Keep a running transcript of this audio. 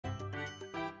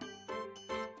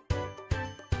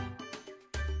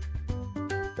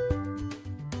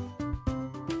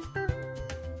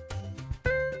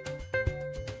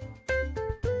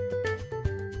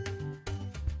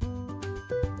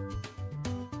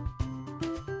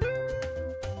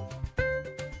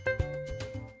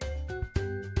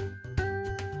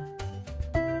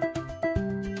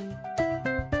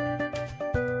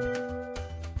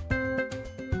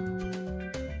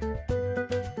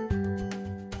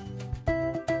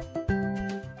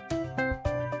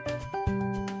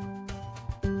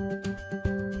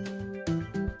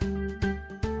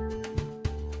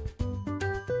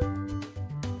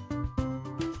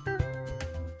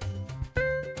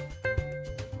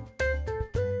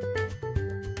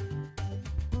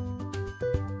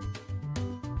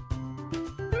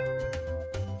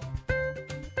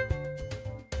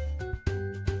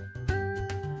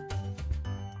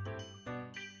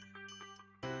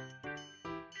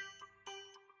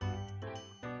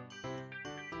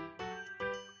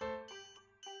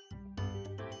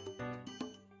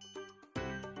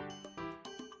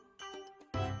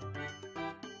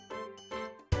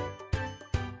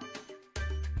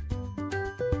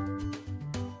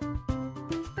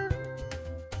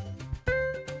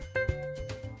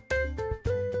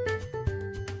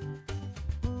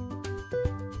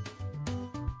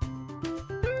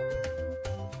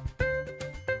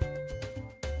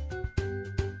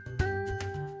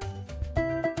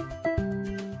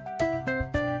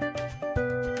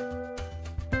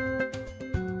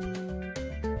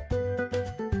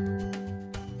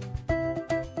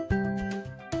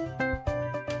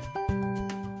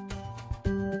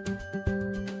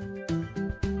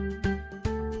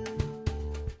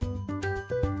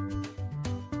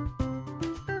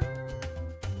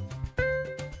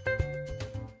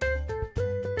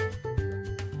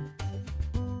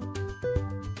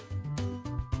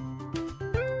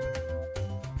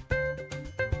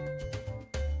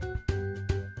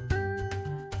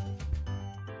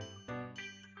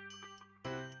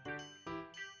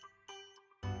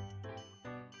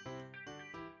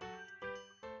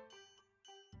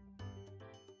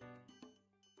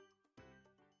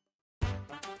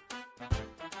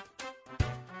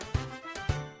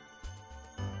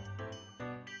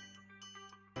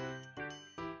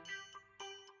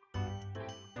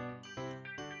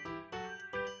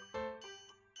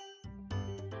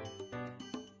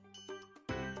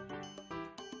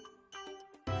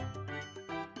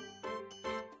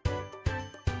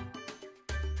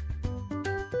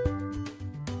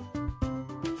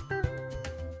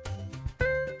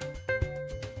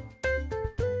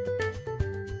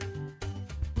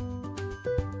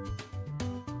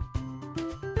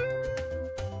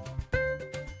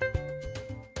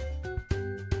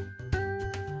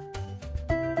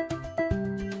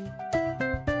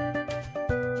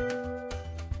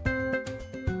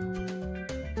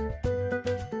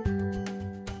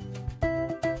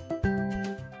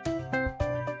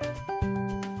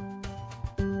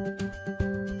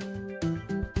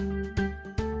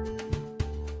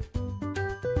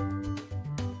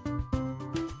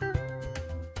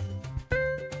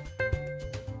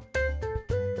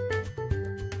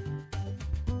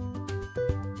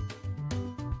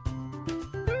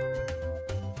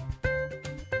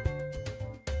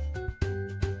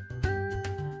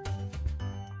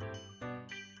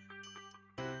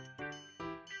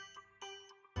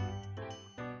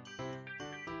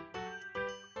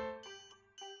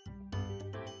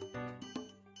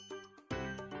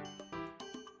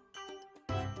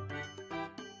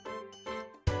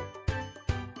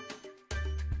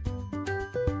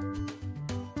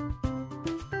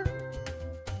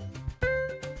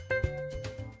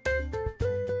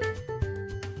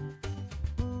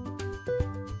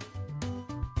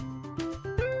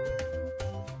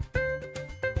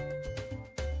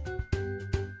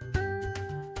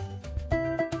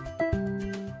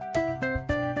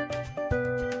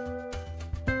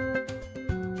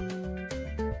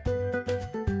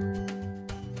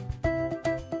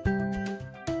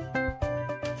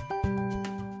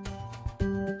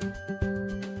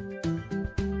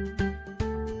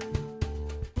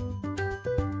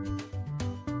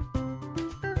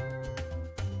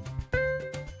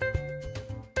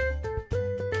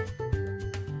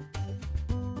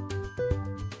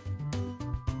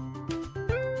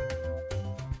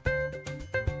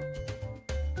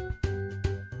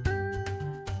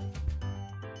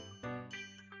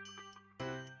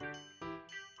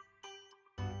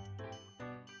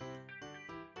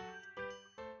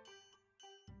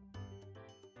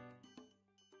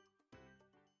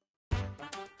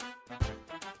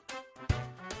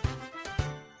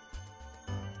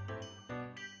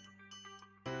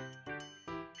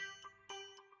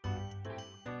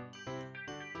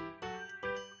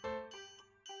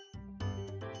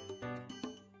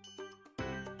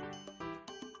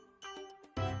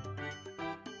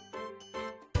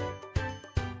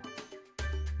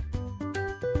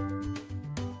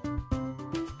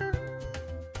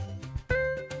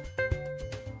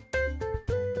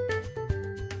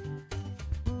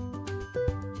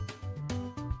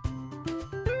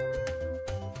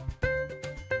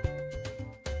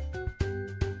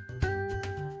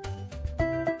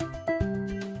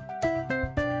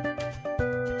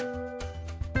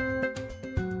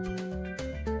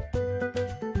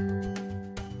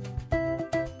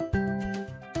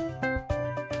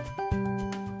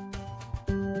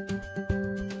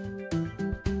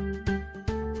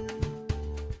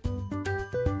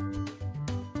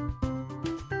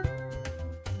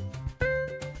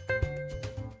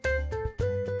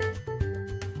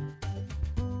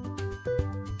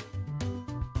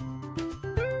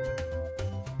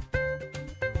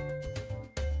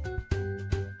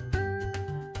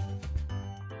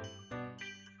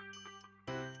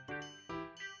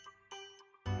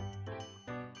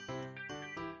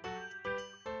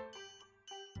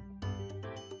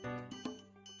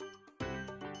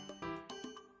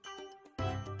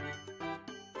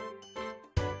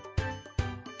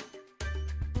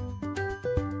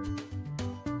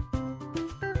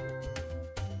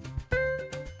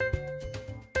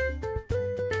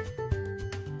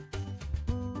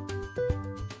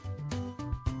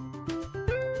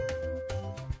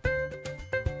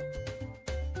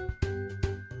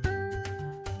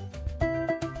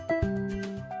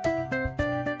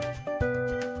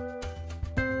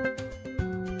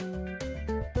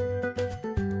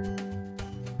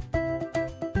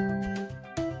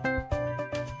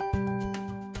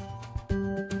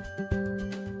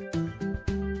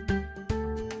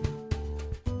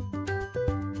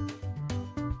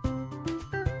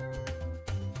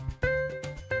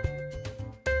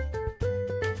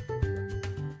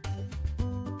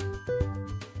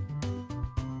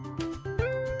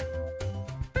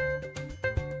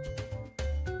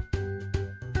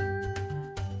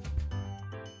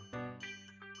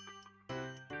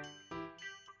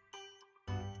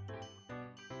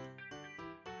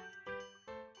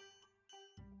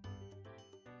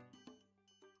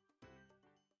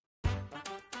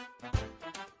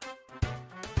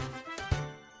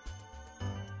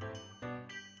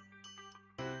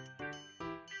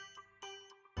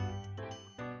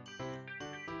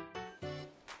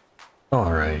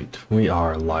Alright, we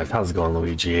are live. How's it going,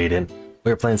 Luigi Aiden?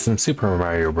 We're playing some Super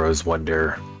Mario Bros.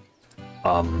 Wonder.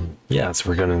 Yeah, so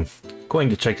we're going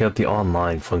to check out the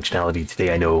online functionality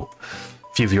today. I know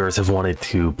a few viewers have wanted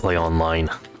to play online.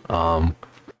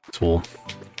 So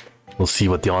we'll see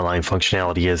what the online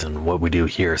functionality is and what we do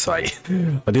here. So I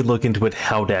did look into it,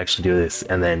 how to actually do this,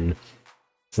 and then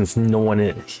since no one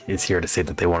is here to say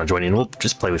that they want to join in, we'll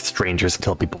just play with strangers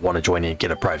until people want to join in and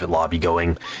get a private lobby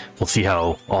going. We'll see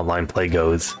how online play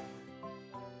goes.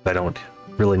 I don't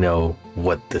really know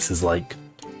what this is like.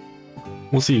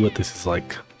 We'll see what this is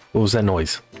like. What was that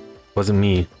noise? It wasn't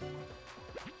me.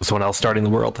 Was someone else starting the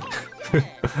world?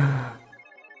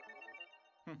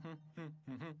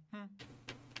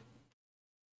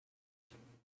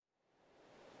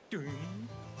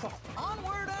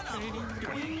 Onward and upward.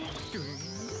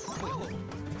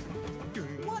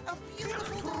 What a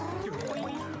beautiful.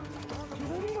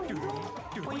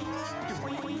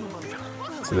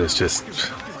 So there's just,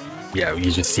 yeah,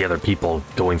 you just see other people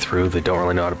going through that don't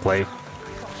really know how to play.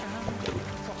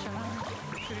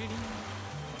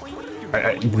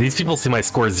 These people see my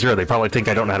score is 0. They probably think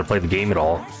I don't know how to play the game at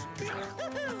all.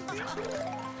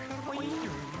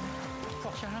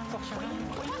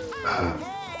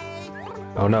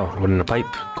 Oh no, I went in a pipe.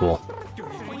 Cool.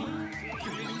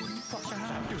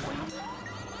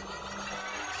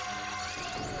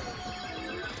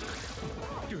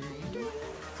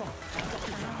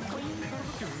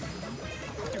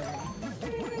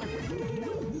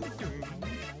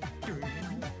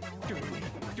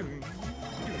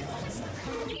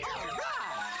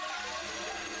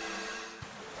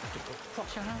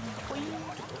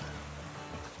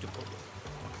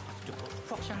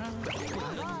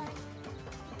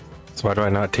 So why do I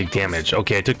not take damage?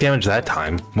 Okay, I took damage that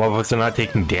time. Why was I not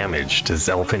taking damage? Does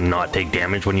Elephant not take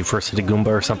damage when you first hit a Goomba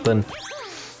or something?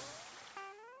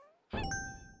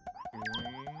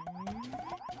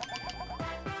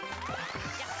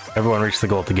 Everyone reached the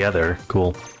goal together.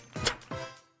 Cool.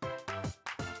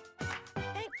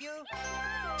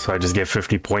 So I just get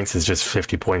 50 points. Is just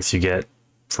 50 points you get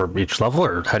for each level,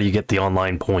 or how do you get the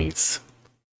online points?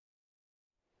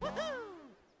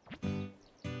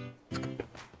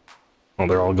 Oh,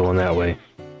 they're all going that way.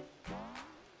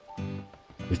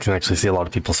 You can actually see a lot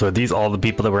of people. So are these all the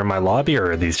people that were in my lobby,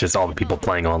 or are these just all the people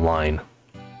playing online?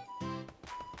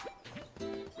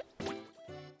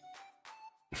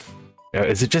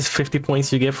 Is it just 50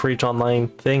 points you get for each online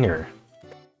thing, or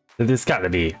there's got to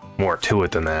be more to it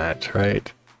than that,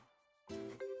 right?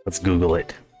 Let's Google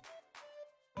it.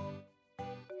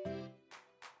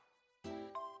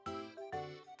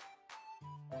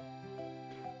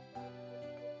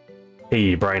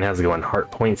 Hey, Brian, how's it going?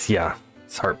 Heart points? Yeah,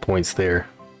 it's heart points there.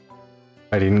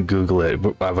 I didn't Google it.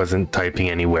 I wasn't typing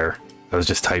anywhere. I was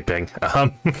just typing.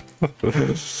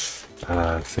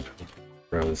 Super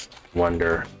Bros.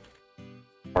 Wonder.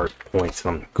 Heart points.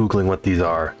 I'm Googling what these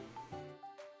are.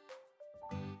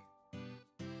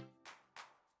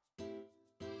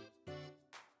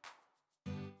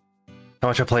 How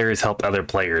much a player has helped other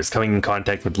players. Coming in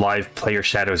contact with live player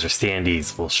shadows or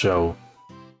standees will show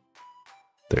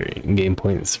their in-game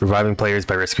points. Reviving players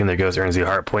by rescuing their ghosts earns you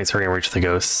heart points. Hurry and reach the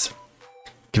ghosts.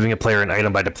 Giving a player an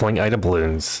item by deploying item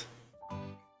balloons.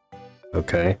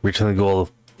 Okay. Reaching the goal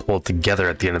pulled together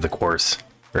at the end of the course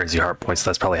earns you heart points.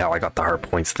 That's probably how I got the heart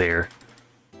points there.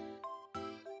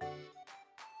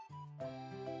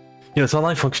 Yeah, this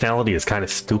online functionality is kind of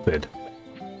stupid.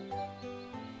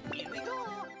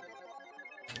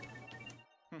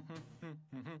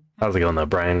 How's it going though,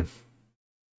 Brian?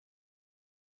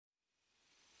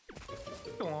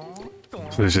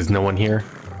 So there's just no one here?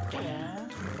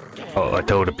 Oh, a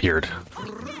toad appeared.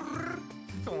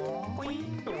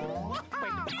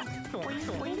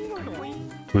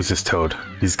 Who's this toad?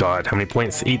 He's got how many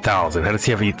points? 8,000. How does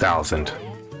he have 8,000?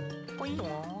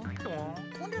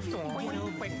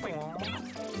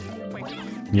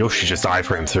 Yoshi just eye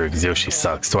for him through because Yoshi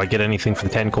sucks. Do I get anything for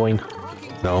the 10 coin?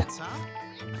 No?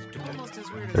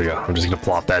 There we go. I'm just gonna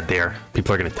plop that there.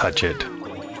 People are gonna touch it.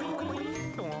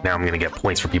 Now I'm gonna get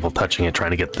points for people touching it,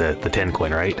 trying to get the 10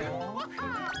 coin, right?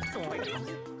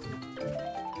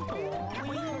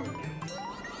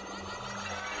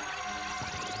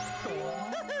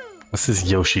 What's this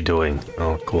Yoshi doing?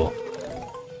 Oh, cool.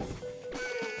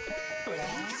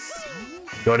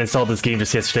 Go and install this game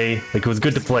just yesterday. Like, it was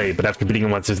good to play, but after beating it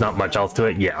once, there's not much else to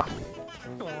it. Yeah.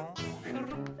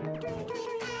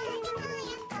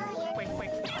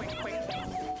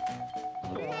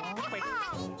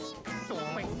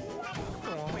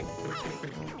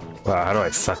 Wow, how do I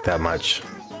suck that much?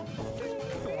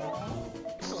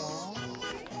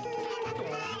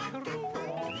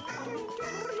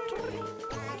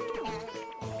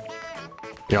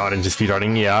 You're not into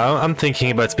speedrunning? Yeah, I'm thinking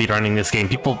about speedrunning this game.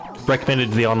 People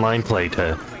recommended the online play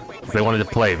to... They wanted to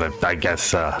play, but I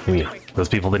guess those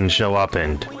people didn't show up,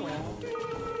 and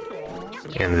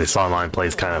this online play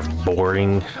is kind of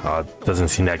boring. Doesn't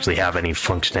seem to actually have any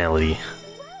functionality.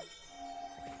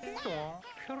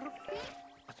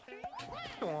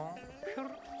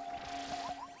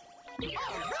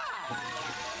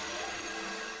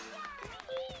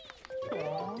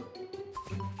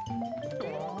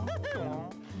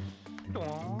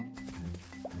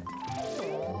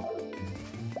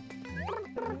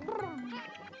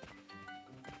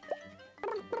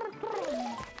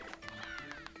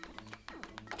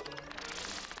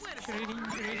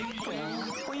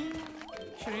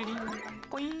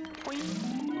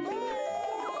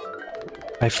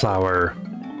 Hi, flower.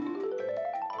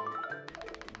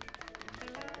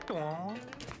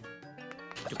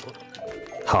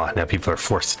 Ha, now people are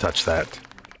forced to touch that.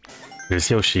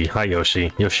 There's Yoshi. Hi,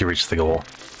 Yoshi. Yoshi reached the goal.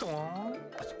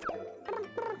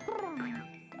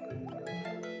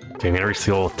 Okay, I'm gonna reach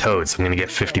the goal with Toad, so I'm gonna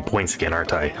get 50 points again,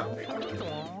 aren't I?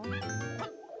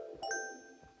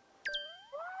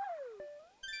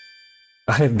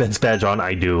 I have Ben's badge on,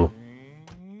 I do.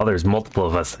 Oh, there's multiple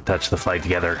of us that touch the flag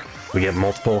together. We get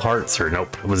multiple hearts, or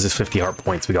nope, it was just 50 heart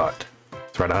points we got.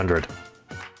 It's right 100.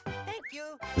 Thank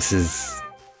you. This is...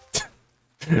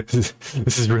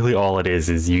 this is really all it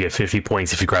is you get 50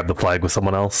 points if you grab the flag with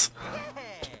someone else.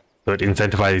 So it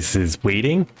incentivizes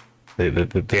waiting.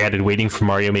 They added waiting from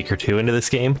Mario Maker 2 into this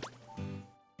game.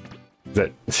 Is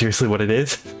that seriously what it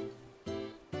is?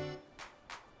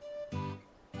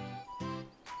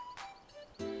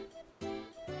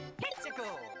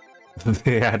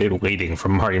 They added waiting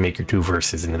from Mario Maker 2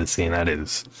 versus into this game. That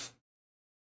is...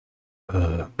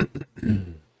 I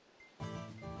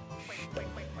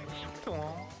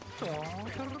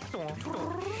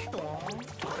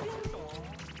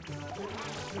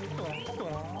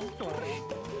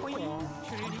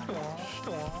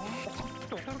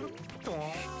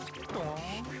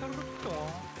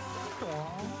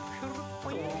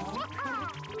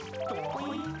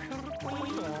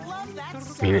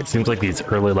mean, it seems like these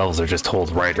early levels are just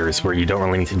hold riders where you don't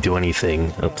really need to do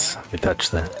anything. Oops, I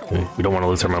touched that. We don't want to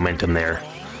lose our momentum there.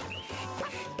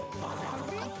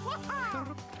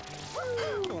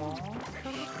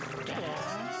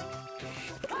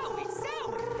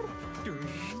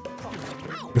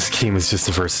 This game is just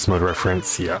a versus mode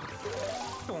reference, yeah.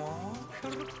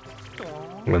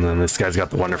 And then this guy's got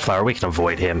the Wonder Flower, we can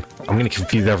avoid him. I'm gonna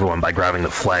confuse everyone by grabbing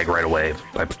the flag right away,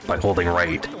 by holding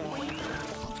right.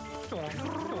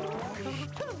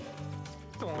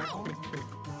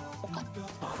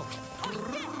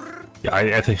 Yeah,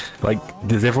 I think, like,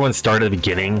 does everyone start at the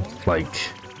beginning? Like,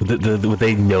 would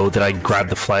they know that I grabbed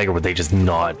the flag, or would they just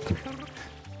not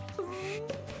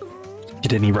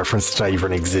get any reference that I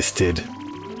even existed?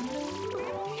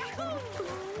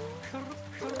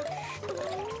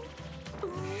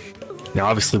 Now,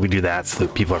 obviously we do that so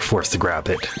that people are forced to grab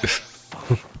it.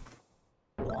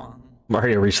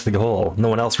 Mario reached the goal. No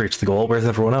one else reached the goal. Where's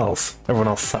everyone else? Everyone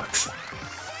else sucks.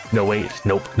 No, wait.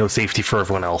 Nope. No safety for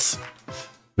everyone else.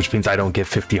 Which means I don't get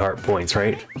 50 heart points,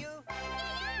 right?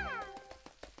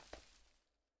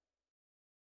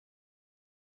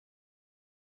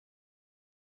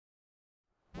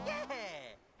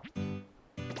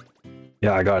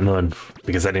 Yeah, I got none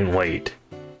because I didn't wait.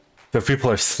 So if people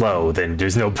are slow, then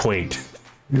there's no point.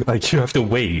 Like, you have to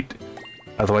wait.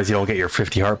 Otherwise you don't get your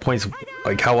 50 heart points.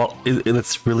 Like,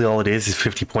 that's really all it is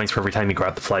 50 points for every time you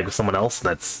grab the flag with someone else.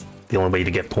 That's the only way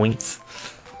to get points.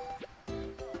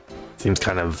 Seems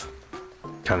kind of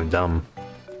dumb,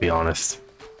 to be honest.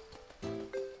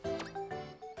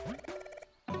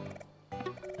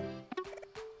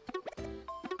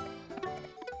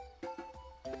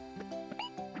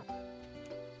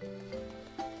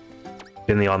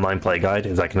 In the online play guide,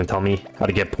 is that going to tell me how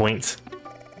to get points?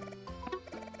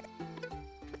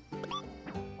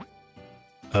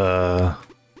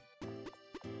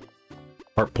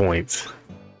 Heart points.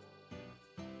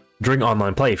 During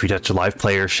online play, if you touch a live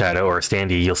player, shadow, or a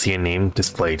standee, you'll see a name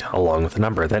displayed along with a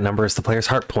number. That number is the player's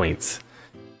heart points.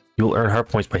 You will earn heart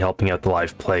points by helping out the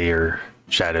live player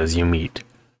shadows you meet.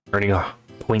 Earning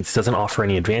points doesn't offer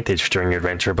any advantage during your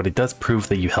adventure, but it does prove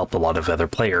that you helped a lot of other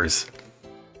players.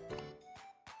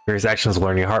 Various actions will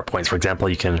earn you heart points. For example,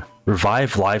 you can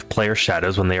revive live player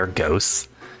shadows when they are ghosts,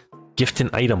 gift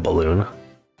an item balloon,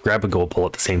 grab a gold pull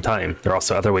at the same time. There are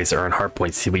also other ways to earn heart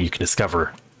points. See what you can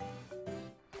discover.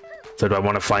 So do I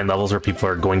want to find levels where people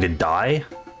are going to die?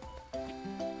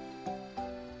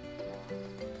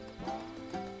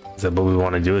 Is that what we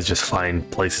want to do, is just find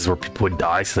places where people would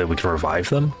die so that we can revive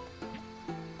them?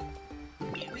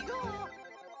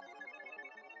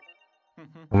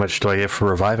 How much do I get for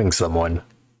reviving someone?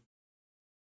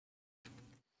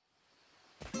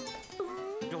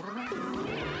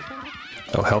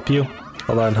 Oh, help you?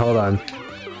 Hold on, hold on.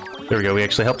 There we go, we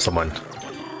actually helped someone.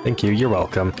 Thank you, you're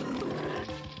welcome.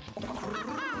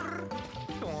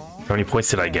 How many points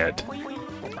did I get?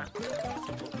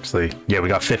 Actually, yeah, we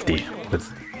got 50.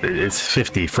 It's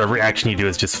 50. For every action you do,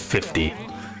 it's just 50.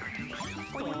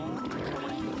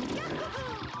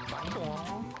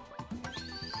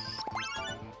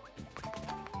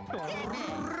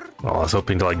 Well, I was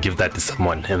hoping to like give that to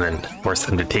someone and then force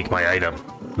them to take my item.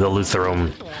 They'll lose their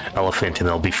own elephant and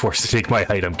they'll be forced to take my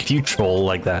item. Can you troll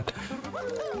like that?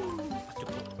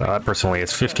 That person only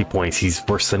has 50 points. He's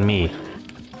worse than me.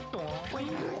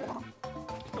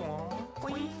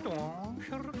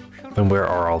 And where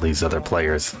are all these other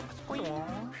players?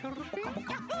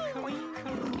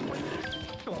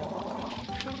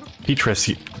 Petrus,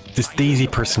 this Daisy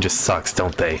person just sucks,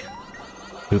 don't they?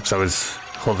 Oops, I was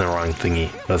holding the wrong thingy,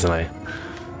 wasn't I?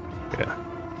 Yeah.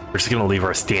 We're just gonna leave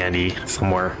our standee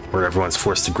somewhere where everyone's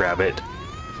forced to grab it.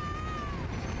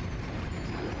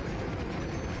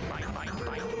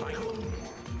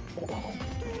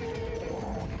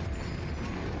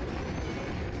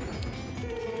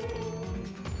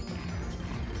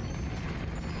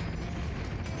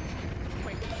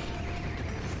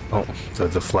 Oh, so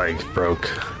the flag broke.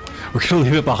 We're gonna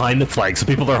leave it behind the flag so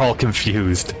people are all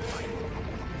confused.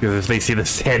 Because if they see the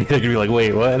sand, they're gonna be like,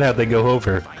 wait, what? How'd they go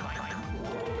over?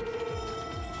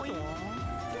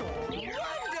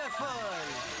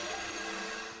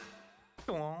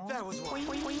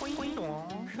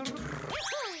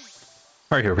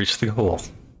 Alright, here, reach the goal.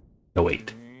 No,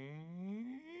 wait.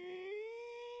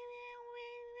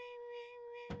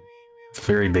 It's a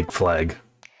very big flag.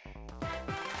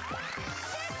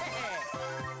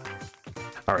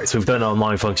 Alright, so we've done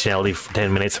online functionality for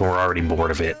 10 minutes and we're already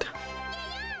bored of it.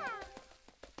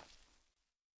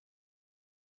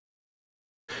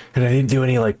 And I didn't do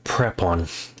any, like, prep on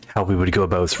how we would go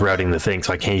about routing the thing,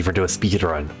 so I can't even do a speed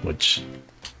run, which...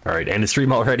 Alright, end the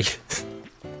stream already?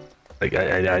 Like,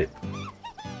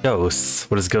 Ghosts?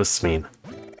 What does ghosts mean?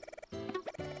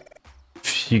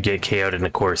 If you get KO'd in a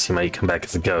course, you might come back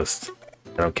as a ghost.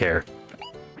 I don't care.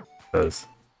 Those.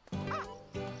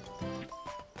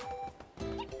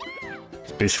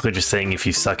 It's basically just saying if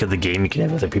you suck at the game, you can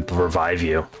have other people revive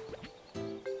you.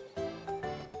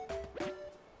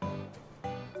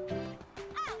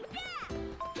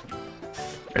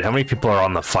 Right, how many people are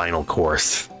on the final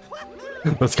course?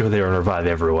 Let's go there and revive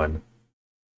everyone.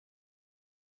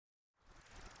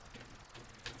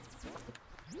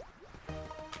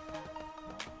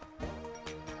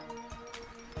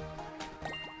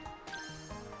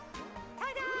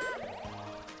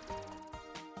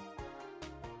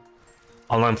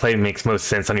 Online play makes most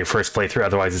sense on your first playthrough,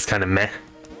 otherwise it's kind of meh.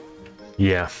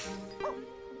 Yeah.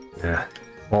 Yeah.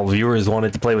 Well, viewers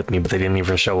wanted to play with me, but they didn't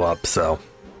even show up, so...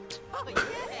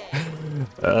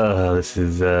 this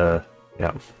is,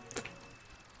 yeah.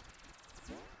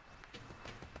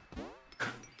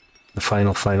 The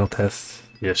final test?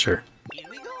 Yeah, sure.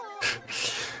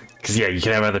 Because, yeah, you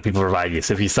can have other people revive you,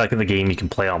 so if you suck in the game, you can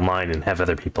play online and have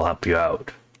other people help you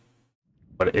out.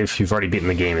 But if you've already beaten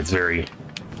the game, it's very...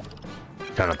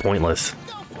 kind of pointless.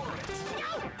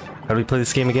 How do we play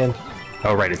this game again?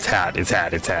 Oh, right, it's hat,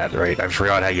 right? I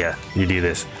forgot how you do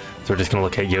this. So we're just gonna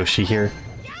look at Yoshi here.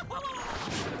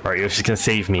 Alright, Yoshi's gonna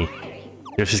save me.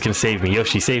 Yoshi's gonna save me.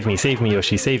 Yoshi, save me,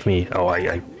 Yoshi, save me. Oh,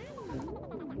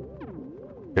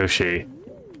 Yoshi.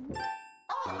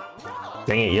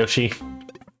 Dang it, Yoshi.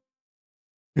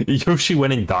 Yoshi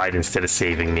went and died instead of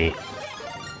saving me.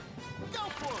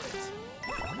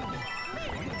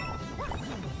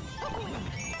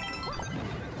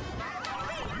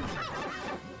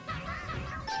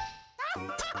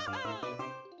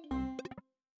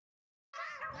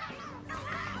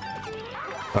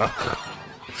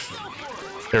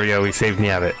 There we go, we saved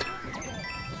me of it.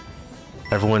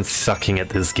 Everyone's sucking at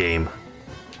this game.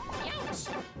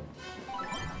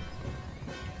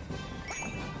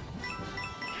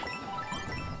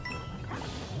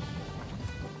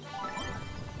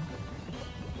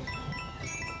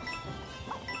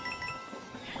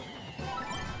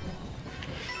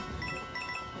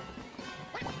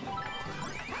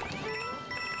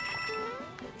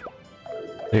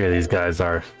 Here these guys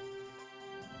are.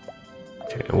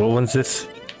 Okay, what one's this?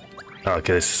 Oh,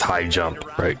 okay, this is high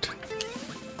jump, right?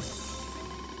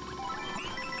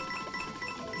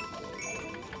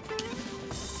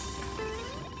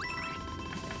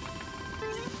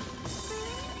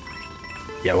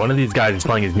 Yeah, one of these guys is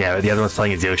playing as Nabbit, the other one's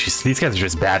playing as Yoshi. So these guys are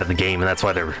just bad at the game, and that's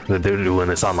why they're doing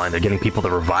this online. They're getting people to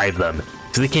revive them,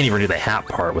 because they can't even do the hat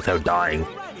part without dying.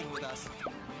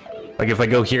 Like, if I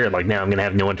go here, like, now I'm gonna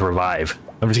have no one to revive.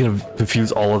 I'm just gonna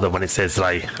confuse all of them when it says that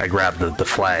I grab the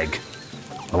flag.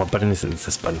 Oh, what button is it? It's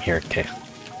this button here. Okay.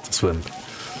 To swim.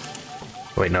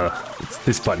 Wait, no. It's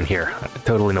this button here. I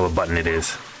totally know what button it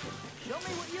is. Show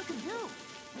me what you can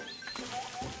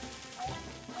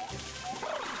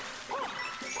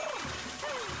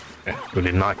do. We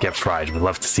did not get fried. We'd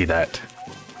love to see that.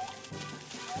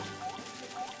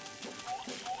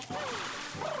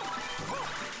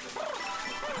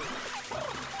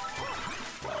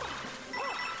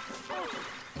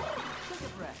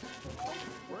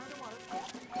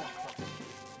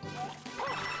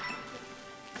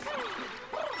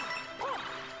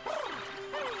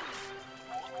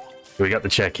 We got the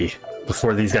Checky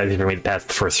before these guys even made it past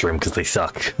the first room because they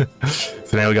suck.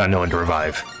 So now we got no one to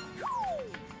revive.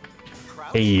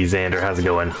 Hey Xander, how's it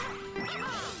going?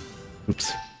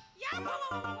 Oops.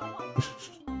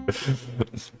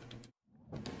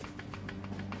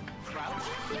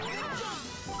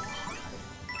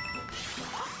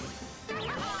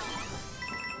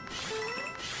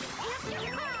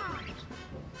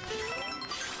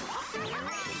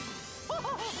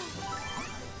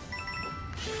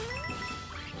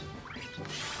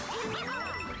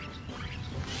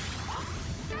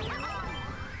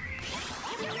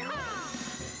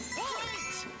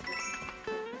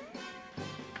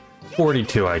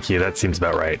 42 IQ, that seems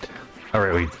about right.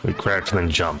 Alright, we crouch and then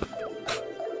jump.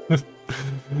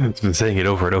 It's been saying it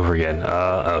over and over again.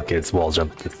 Okay, it's wall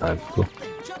jump this time. Cool.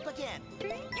 Jump again.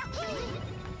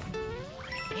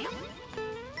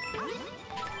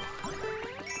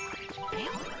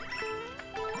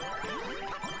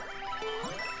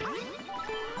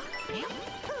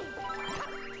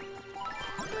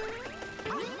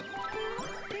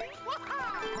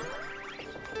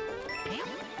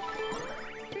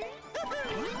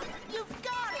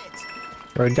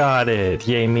 'You've got it!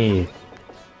 Yay me!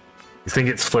 This thing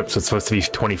gets flipped, so it's supposed to be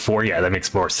 24? Yeah, that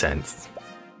makes more sense.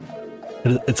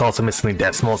 It's also missing the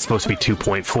decimal, it's supposed to be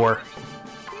 2.4.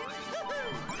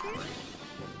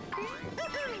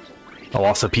 Oh,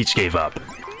 also Peach gave up.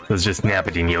 It was just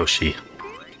Nabbit and Yoshi,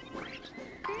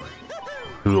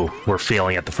 who were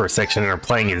failing at the first section and are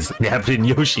playing as Nabbit and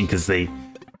Yoshi because they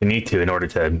need to in order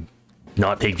to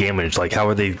not take damage. Like, how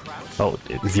are they... Oh,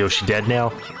 is Yoshi dead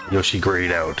now? Yoshi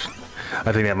grayed out.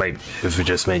 I think that might have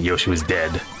just meant Yoshi was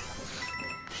dead.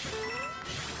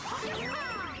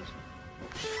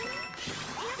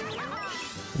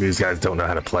 These guys don't know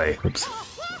how to play. Oops.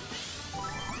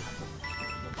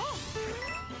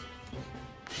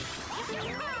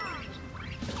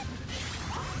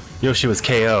 Yoshi was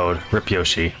KO'd. Rip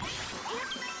Yoshi.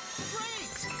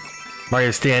 Mario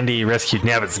Standy rescued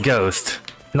Nabbit's ghost.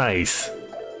 Nice.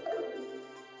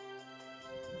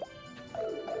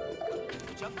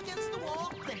 Jump against the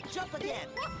wall, then jump again.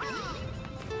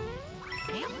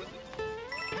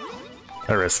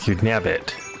 I rescued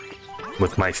Nabbit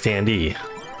with my Standee.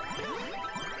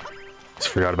 Just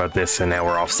forgot about this and now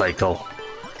we're off cycle.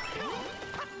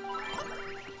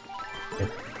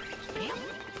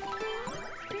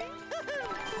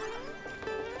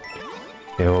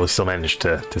 Yeah, well, we still managed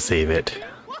to save it.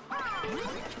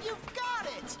 You've got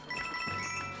it.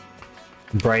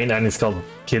 Brian uninstalled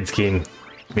kids game,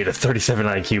 made a 37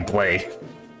 IQ play.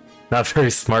 Not very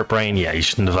smart, Brian. Yeah, you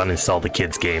shouldn't have uninstalled the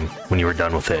kids game when you were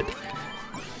done with it.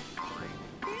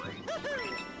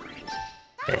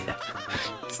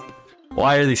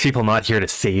 Why are these people not here to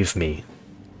save me?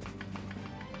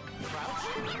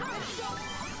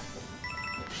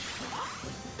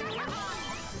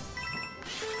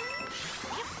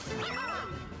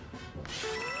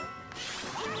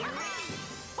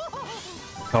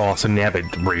 Oh, also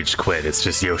Nabbit rage quit. It's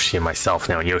just Yoshi and myself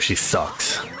now, and Yoshi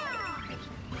sucks.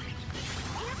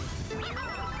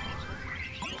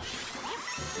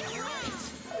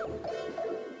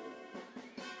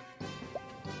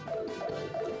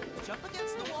 Jump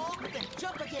against the wall, then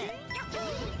jump again.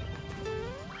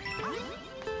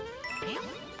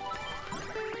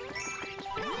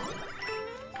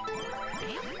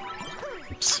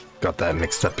 Oops, got that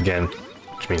mixed up again,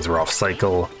 which means we're off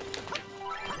cycle.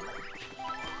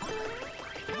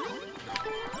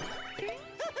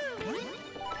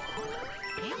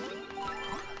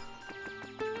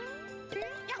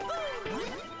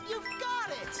 You've got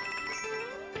it.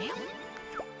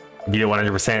 You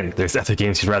 100%. There's other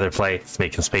games you'd rather play. It's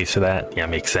making space for that. Yeah,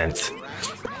 makes sense.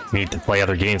 You need to play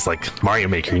other games like Mario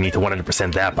Maker. You need to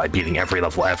 100% that by beating every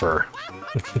level ever.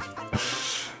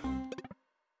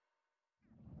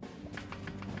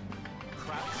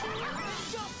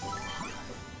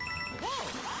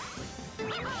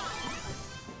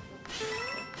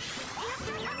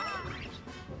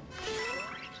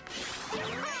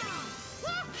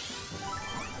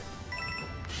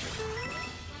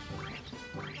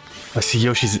 I see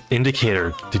Yoshi's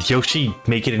indicator. Did Yoshi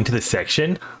make it into the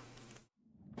section?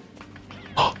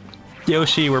 Oh,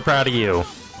 Yoshi, we're proud of you.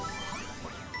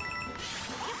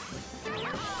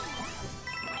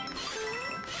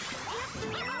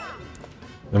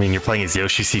 I mean, you're playing as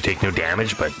Yoshi, so you take no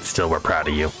damage, but still, we're proud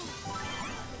of you.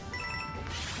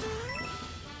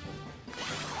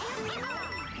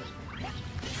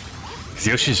 Because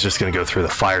Yoshi's just gonna go through the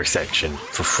fire section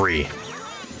for free.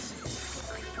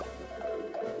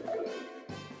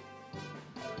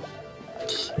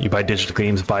 You buy digital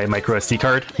games, buy a micro SD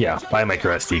card? Yeah, buy a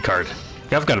micro SD card.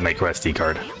 Yeah, I've got a micro SD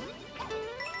card.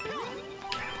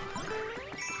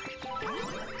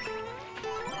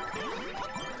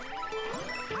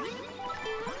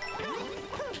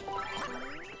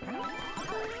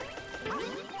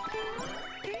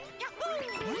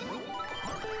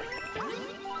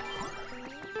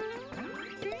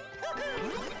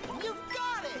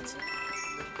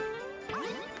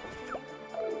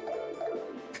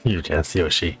 You just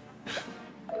Yoshi.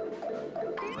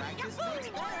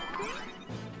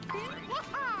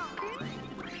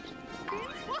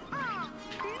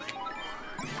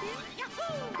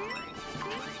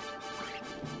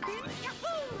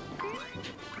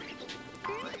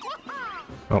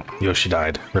 Oh, Yoshi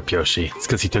died. Rip Yoshi. It's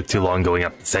because he took too long going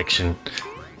up the section.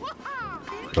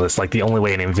 Well, it's like the only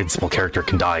way an invincible character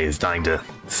can die is dying to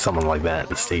someone like that at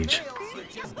the stage.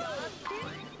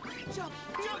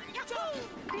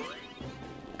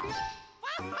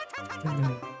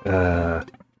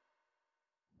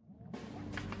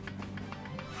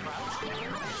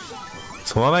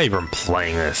 So why am I even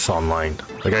playing this online?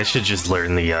 Like, I should just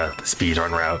learn the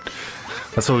speedrun route.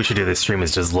 That's what we should do this stream,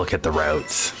 is just look at the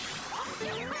routes.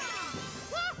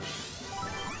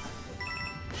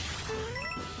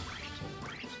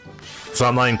 So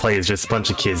online play is just a bunch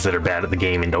of kids that are bad at the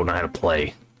game and don't know how to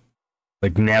play.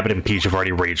 Like, Nabbit and Peach have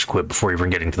already rage quit before even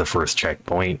getting to the first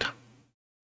checkpoint.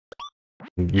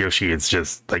 Yoshi is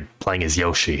just, like, playing as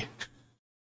Yoshi.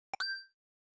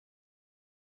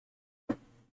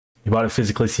 You bought it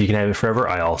physically so you can have it forever?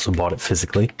 I also bought it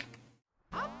physically.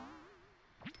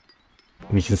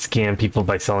 You can scam people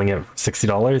by selling it for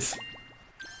 $60?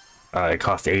 It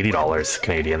cost $80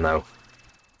 Canadian, though.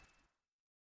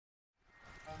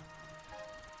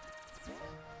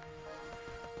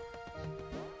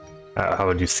 How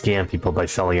would you scam people by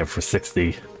selling it for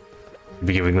 $60? You'd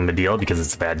be giving them a deal because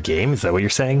it's a bad game? Is that what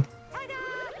you're saying?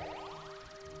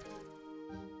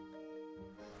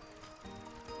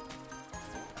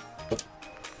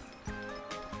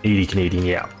 $80 Canadian,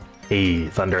 yeah. Hey,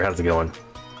 Thunder, how's it going?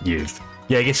 Used.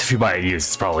 Yeah, I guess if you buy it used,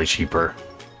 it's probably cheaper.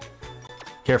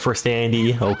 Care for a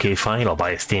standee? Okay, fine, I'll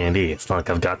buy a standee. It's not like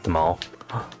I've got them all.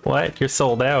 What? You're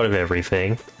sold out of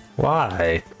everything?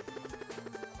 Why?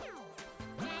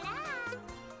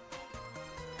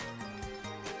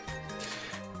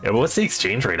 Yeah, but what's the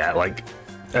exchange rate at? Like,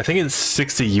 I think it's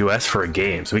 60 US for a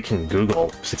game, so we can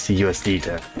Google 60 USD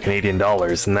to Canadian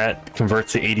dollars, and that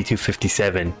converts to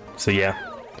 82.57. So yeah.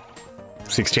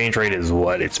 This exchange rate is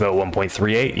what? It's about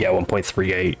 1.38? Yeah,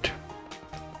 1.38.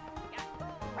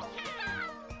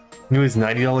 New is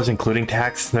 $90 including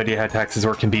tax. No idea how taxes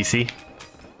work in BC.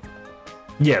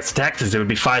 Yes, taxes, it would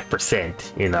be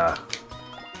 5% in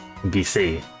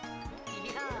BC.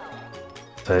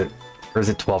 But, or is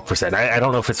it 12%? I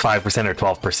don't know if it's 5% or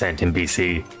 12% in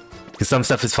BC. Because some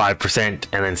stuff is 5%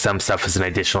 and then some stuff is an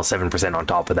additional 7% on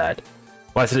top of that.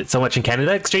 Why is it so much in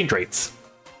Canada? Exchange rates.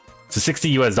 So 60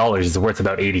 US dollars is worth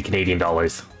about 80 Canadian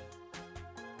dollars.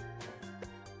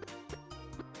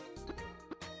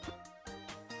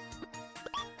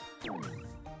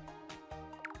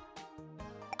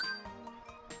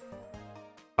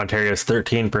 Ontario's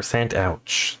 13%.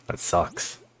 Ouch. That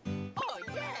sucks. Oh,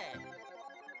 yeah.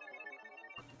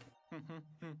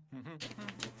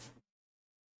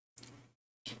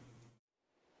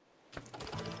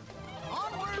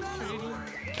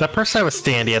 That person I was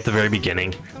standing at the very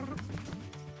beginning.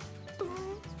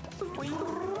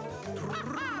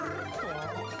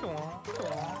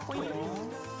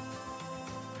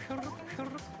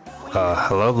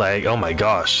 Hello lag. Oh my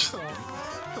gosh.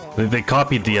 They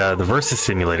copied the Versus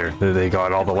simulator. They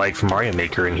got all the lag from Mario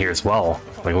Maker in here as well.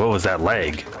 Like, what was that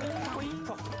lag?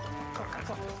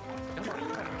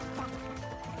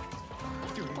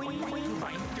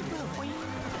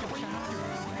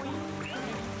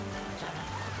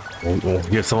 We'll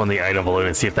give someone the item balloon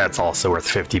and see if that's also worth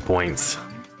 50 points.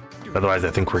 Otherwise,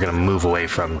 I think we're gonna move away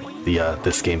from the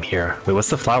this game here. Wait, what's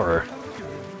the flower?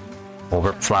 Well,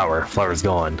 rip flower. Flower's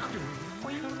gone.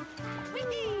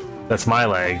 That's my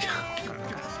leg.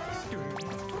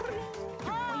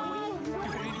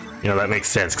 You know, that makes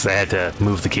sense, because I had to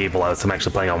move the cable out, so I'm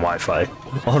actually playing on Wi-Fi.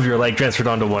 All of your leg transferred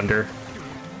onto Wonder.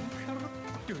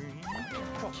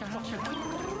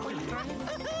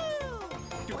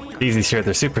 Easy shared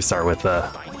their superstar with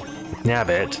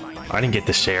Nabbit. I didn't get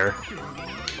to share.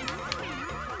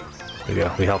 There you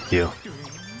go, we helped you.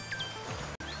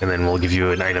 And then we'll give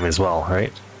you an item as well,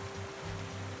 right?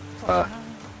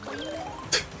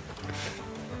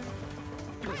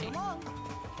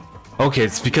 Okay,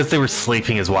 it's because they were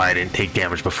sleeping is why I didn't take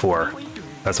damage before.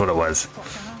 That's what it was.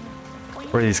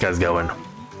 Where are these guys going?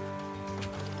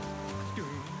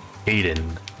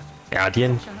 Aiden.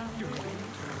 Adian?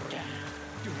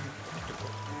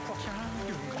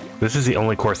 This is the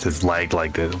only course that's lagged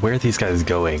like this. Where are these guys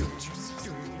going?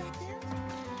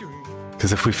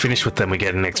 Because if we finish with them, we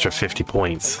get an extra 50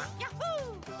 points.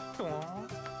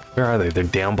 Where are they? They're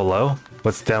down below?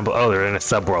 What's down below? Oh, they're in a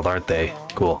subworld, aren't they?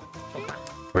 Cool.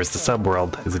 Where's the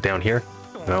subworld? Is it down here?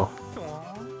 No?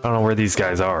 I don't know where these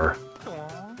guys are.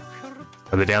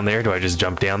 Are they down there? Do I just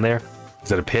jump down there? Is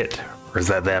that a pit? Or is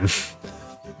that them?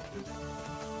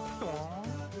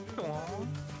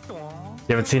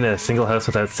 You haven't seen a single house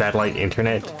without satellite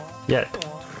internet yet?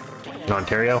 In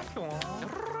Ontario?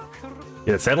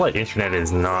 Yeah, satellite internet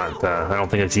is not... I don't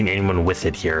think I've seen anyone with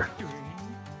it here.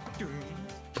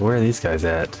 But where are these guys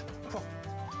at?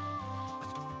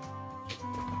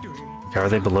 How are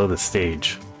they below the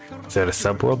stage? Is that a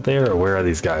subworld there, or where are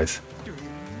these guys?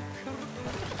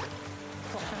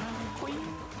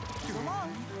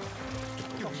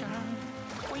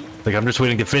 Like, I'm just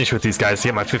waiting to finish with these guys to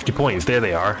get my 50 points. There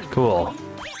they are. Cool.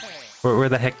 Where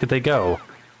the heck did they go?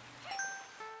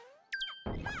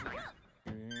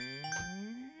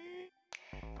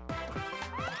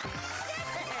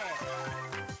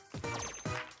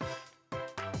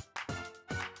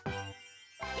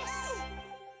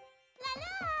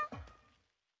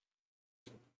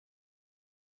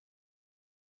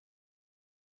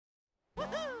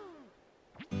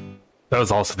 That was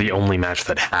also the only match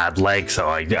that had lag, so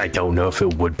I don't know if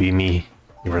it would be me,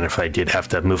 even if I did have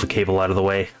to move a cable out of the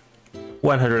way.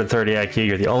 130 IQ,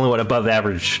 you're the only one above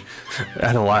average out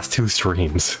of the last 2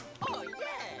 streams.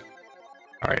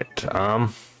 Alright,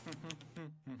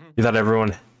 you thought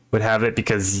everyone would have it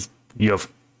because you have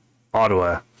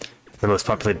Ottawa, the most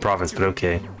populated province, but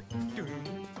okay.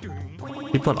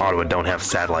 People in Ottawa don't have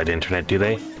satellite internet, do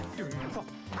they?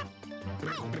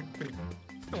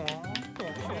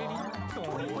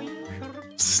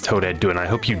 This is Toadette doing. I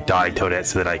hope you die, Toadette,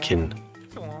 so that I can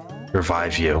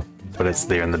revive you. But it's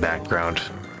there in the background.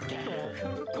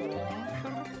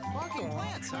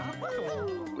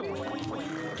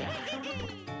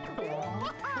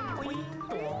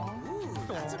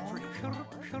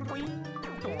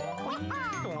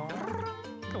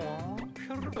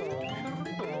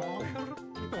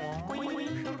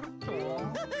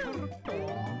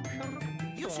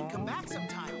 You should come back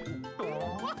sometime.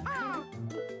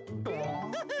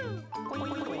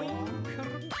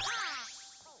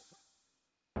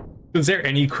 Is there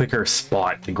any quicker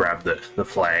spot to grab the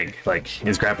flag? Like,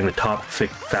 is grabbing the top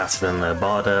faster than the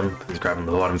bottom? Is grabbing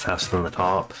the bottom faster than the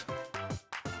top?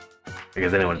 Like,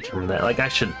 has anyone determined that? Like, I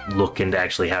should look into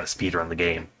actually how to speedrun the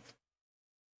game.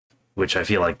 Which I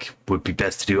feel like would be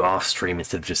best to do off stream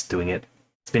instead of just doing it.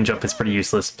 Spin jump is pretty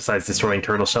useless besides destroying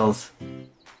turtle shells.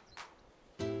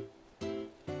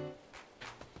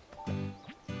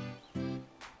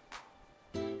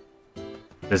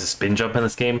 There's a spin jump in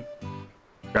this game.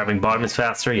 Grabbing bottom is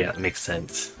faster? Yeah, it makes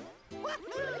sense.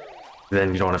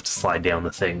 Then you don't have to slide down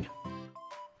the thing.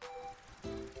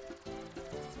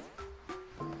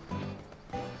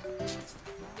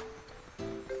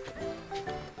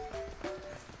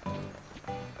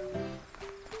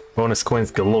 Bonus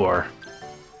coins galore.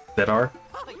 That are?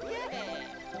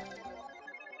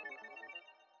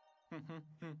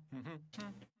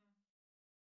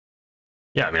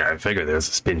 Yeah, I mean, I figured there's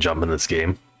a spin jump in this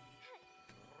game.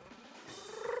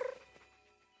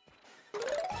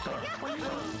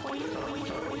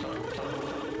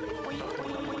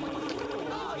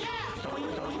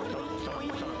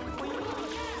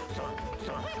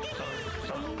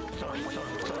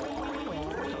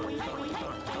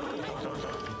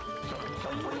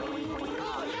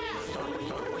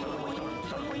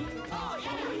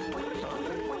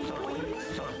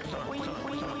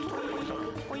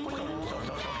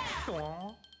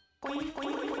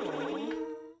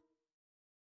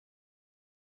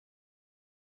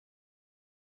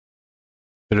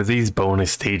 But do these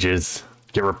bonus stages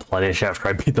get replenished after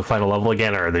I beat the final level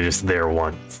again, or are they just there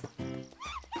once?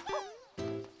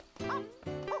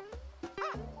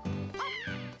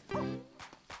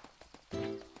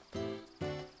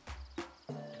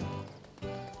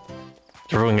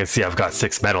 Everyone can see I've got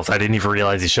 6 medals. I didn't even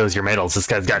realize he shows your medals. This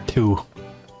guy's got 2.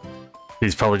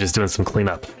 He's probably just doing some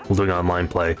cleanup while doing online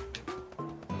play.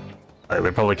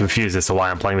 They're probably confused as to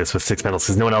why I'm playing this with 6 medals,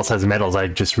 because no one else has medals. I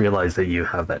just realized that you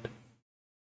have it.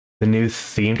 The new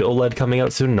themed OLED coming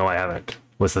out soon? No, I haven't.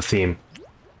 What's the theme?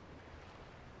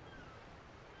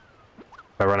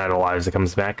 If I run out of lives, it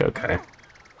comes back? Okay.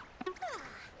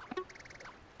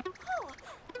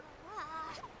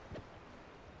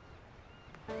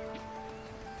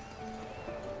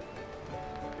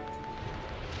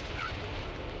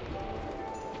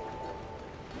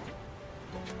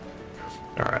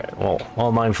 Alright, well,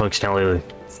 online functionality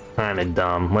is kinda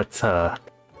dumb. Let's,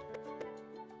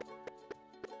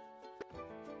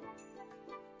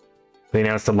 They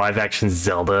announced a live-action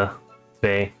Zelda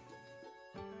today.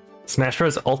 Smash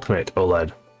Bros. Ultimate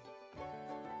OLED.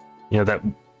 You know, that...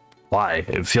 Why?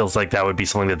 It feels like that would be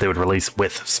something that they would release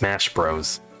with Smash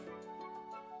Bros.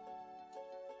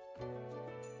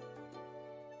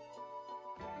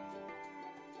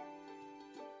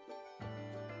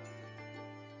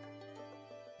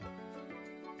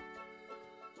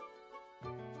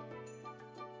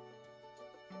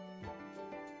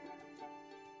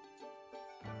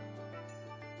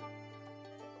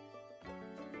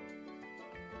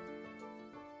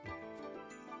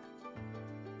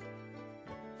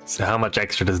 So how much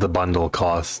extra does the bundle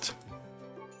cost?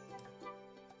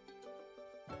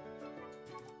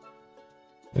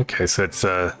 Okay, so it's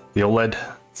the OLED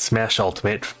Smash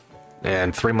Ultimate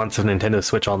and 3 months of Nintendo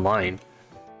Switch Online.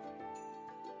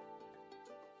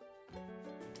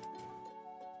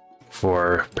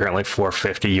 For apparently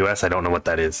 $450 US. I don't know what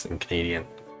that is in Canadian.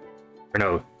 Or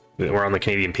no, we're on the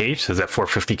Canadian page. So is that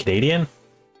 $450 Canadian?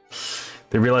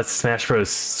 They realized Smash Bros.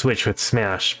 Switch with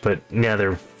Smash, but now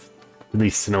they're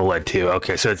released an OLED too.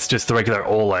 Okay, so it's just the regular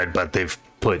OLED, but they've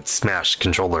put Smash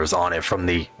controllers on it from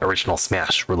the original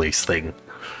Smash release thing.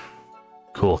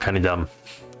 Cool, kind of dumb.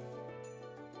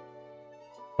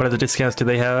 What other discounts do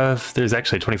they have? There's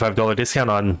actually a $25 discount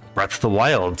on Breath of the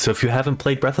Wild. So if you haven't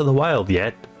played Breath of the Wild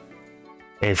yet,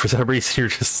 and for some reason you're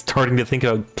just starting to think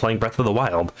about playing Breath of the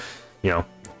Wild, you know,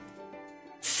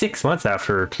 6 months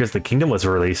after Tears of the Kingdom was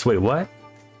released. Wait, what?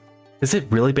 Has it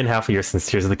really been half a year since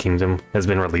Tears of the Kingdom has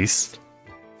been released?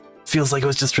 Feels like it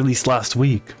was just released last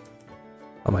week.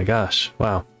 Oh my gosh,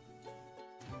 wow.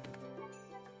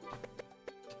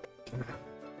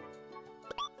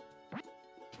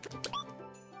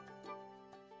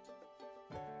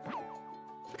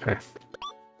 Okay.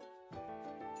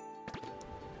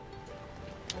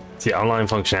 See, online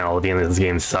functionality in this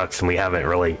game sucks, and we haven't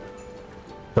really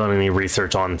done any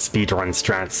research on speedrun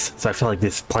strats, so I feel like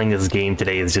playing this game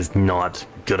today is just not a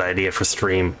good idea for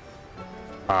stream.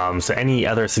 So any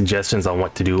other suggestions on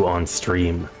what to do on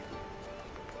stream?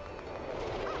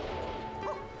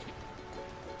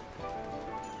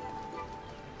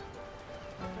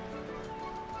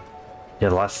 Yeah,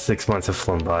 the last 6 months have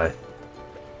flown by.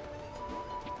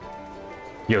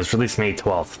 Yeah, it was released May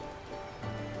 12th.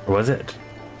 Or was it?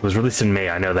 It was released in May,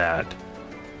 I know that.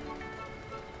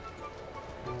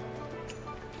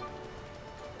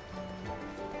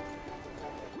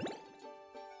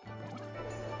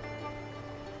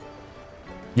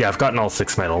 Yeah, I've gotten all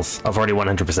 6 medals. I've already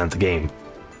 100% the game.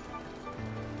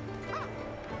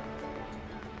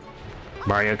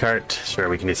 Mario Kart? Sure,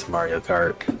 we can do some Mario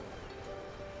Kart.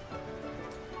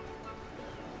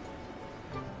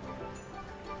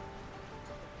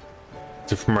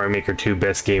 Super Mario Maker 2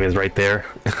 best game is right there.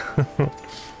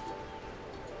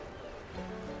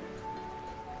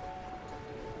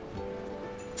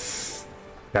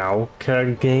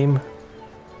 Stalka game?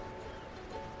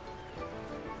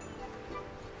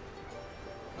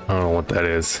 I don't know what that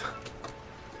is.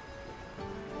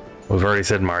 We've already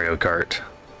said Mario Kart.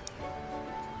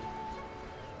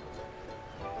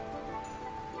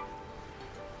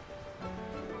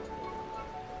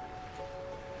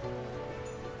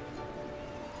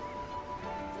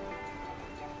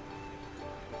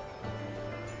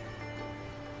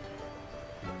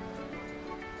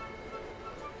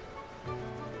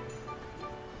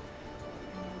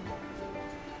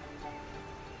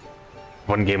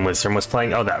 One game Wisdom was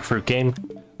playing. Oh, that fruit game?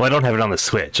 Well, I don't have it on the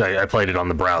Switch. I played it on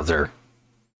the browser.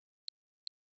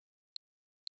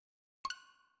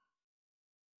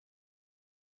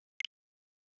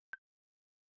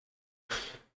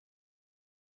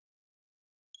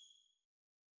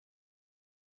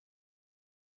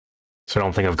 So I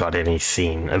don't think I've got any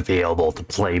scene available to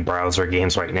play browser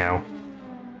games right now.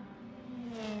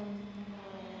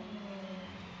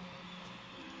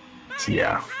 So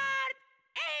yeah.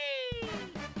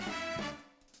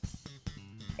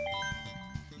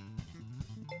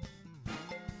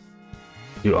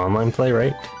 do online play,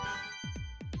 right?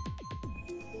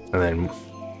 And then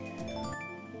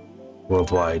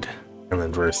worldwide, and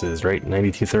then versus, right?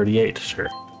 92.38, sure.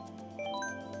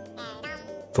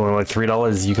 It's only like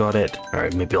 $3, you got it.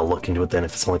 Alright, maybe I'll look into it then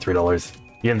if it's only $3.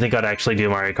 You didn't think I'd actually do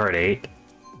Mario Kart 8?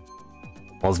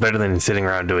 Well, it's better than sitting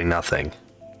around doing nothing.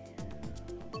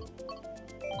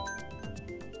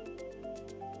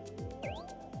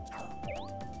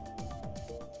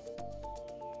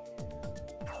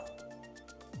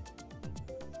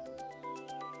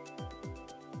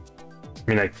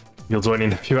 I mean, you'll join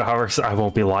in a few hours. I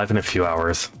won't be live in a few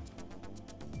hours.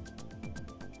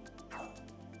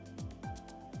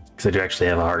 Because I do actually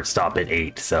have a hard stop at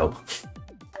 8, so...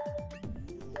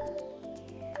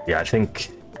 Yeah, I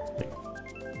think...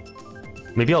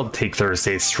 Maybe I'll take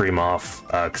Thursday's stream off,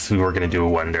 because we were going to do a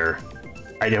Wonder.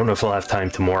 I don't know if I'll have time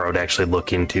tomorrow to actually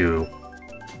look into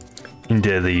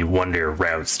the Wonder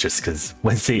routes, just because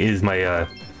Wednesday is my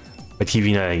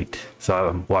TV night. So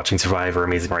I'm watching Survivor,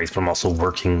 Amazing Race, but I'm also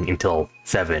working until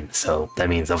 7, so that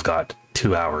means I've got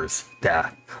 2 hours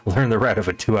to learn the route of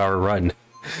a 2-hour run.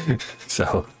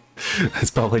 So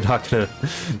that's probably not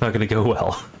gonna go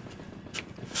well.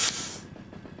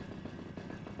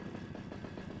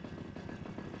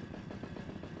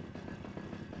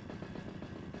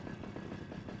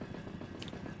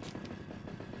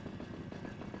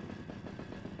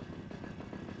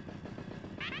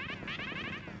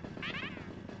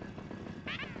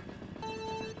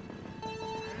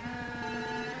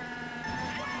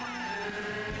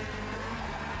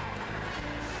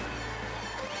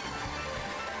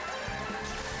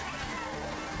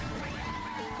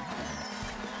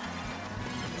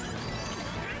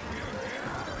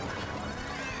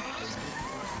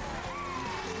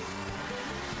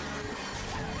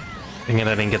 And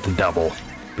I didn't get the double,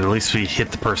 but at least we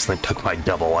hit the person that took my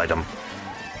double item.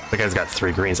 The guy's got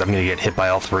 3 greens. I'm gonna get hit by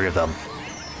all 3 of them.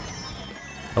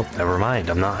 Oh, never mind.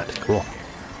 I'm not. Cool.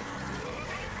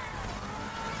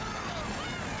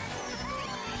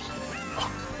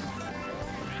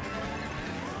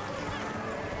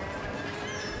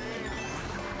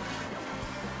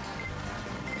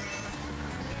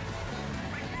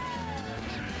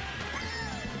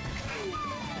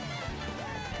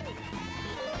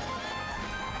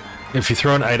 If you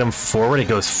throw an item forward, it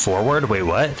goes forward? Wait,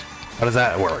 what? How does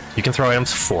that work? You can throw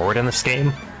items forward in this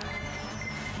game?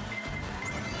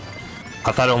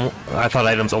 I thought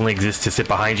items only exist to sit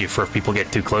behind you for if people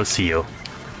get too close to you.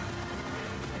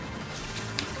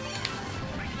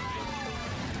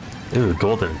 Ooh,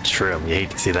 golden shroom. You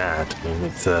hate to see that. I mean,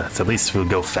 it's at least it would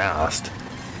go fast.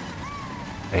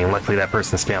 I mean, luckily that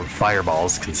person spammed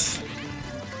fireballs, because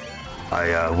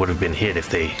I would have been hit if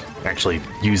they actually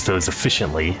used those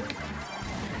efficiently.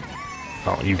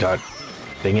 Oh, you got...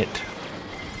 Dang it.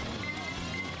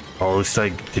 Well, at least I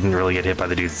didn't really get hit by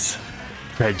the dude's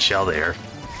red shell there.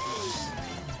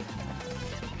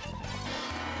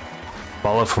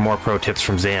 Follow for more pro tips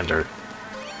from Xander.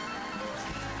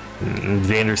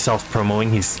 Xander's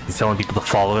self-promoting. He's telling people to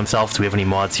follow himself. Do we have any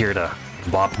mods here to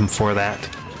bop him for that?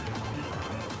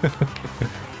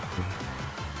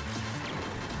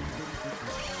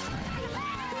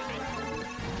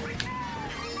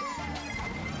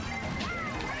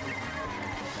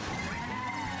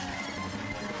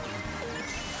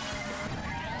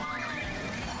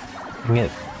 Dang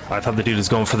it. I thought the dude was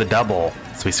going for the double,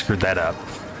 so we screwed that up.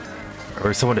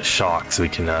 Or someone to shock so we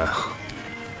can,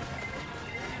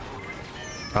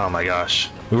 Oh my gosh.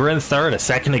 We were in third a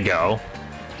second ago.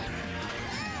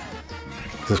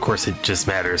 Because of course it just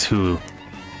matters who...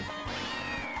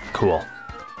 Cool.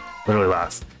 Literally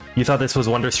last. You thought this was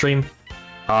Wonder Stream?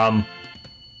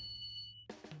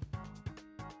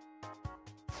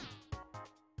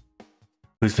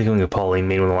 Who's becoming a Pauline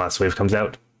main when the last wave comes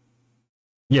out?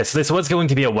 Yes, this was going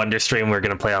to be a Wonder Stream we were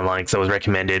going to play online because it was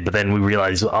recommended, but then we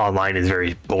realized online is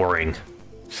very boring.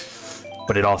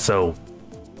 But it also...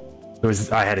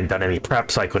 I hadn't done any prep,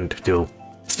 so I couldn't do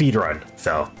speedrun,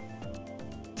 so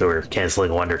we're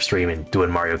canceling Wonder Stream and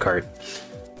doing Mario Kart.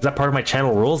 Is that part of my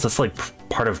channel rules? That's like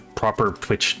part of proper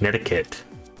Twitch etiquette.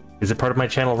 Is it part of my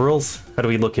channel rules? How do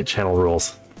we look at channel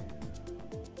rules?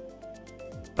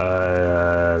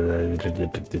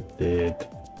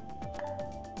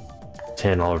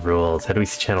 Channel rules. How do we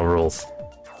see channel rules?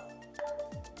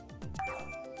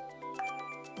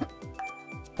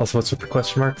 Also, what's with the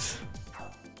question marks?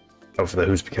 Oh, for the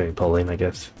who's becoming Pauline, I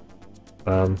guess.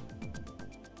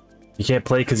 You can't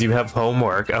play because you have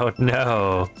homework. Oh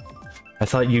no! I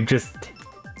thought you just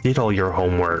did all your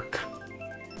homework.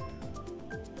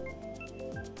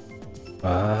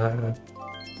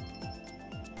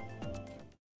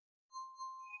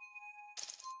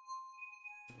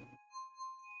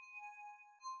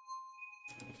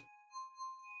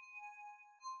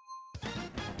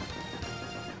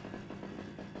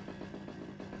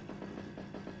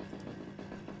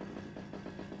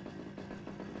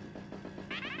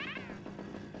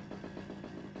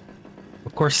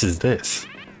 course is this?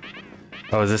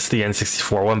 Oh, is this the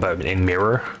N64 one, but in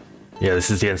mirror? Yeah, this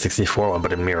is the N64 one,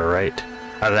 but in mirror, right?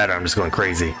 Out of that, I'm just going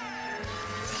crazy.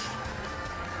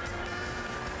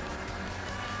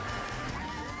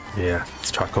 Yeah,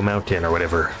 it's Choco Mountain or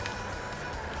whatever.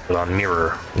 But on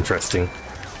mirror. Interesting.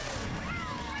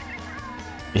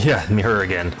 Yeah, mirror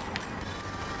again.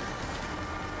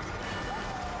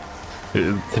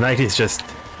 Tonight is just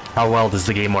how well does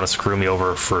the game want to screw me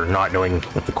over for not knowing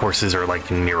what the courses are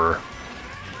like in mirror.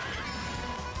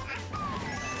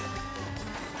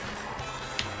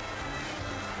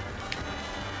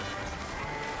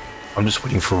 I'm just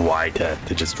waiting for Y to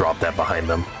just drop that behind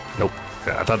them. Nope.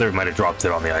 I thought they might have dropped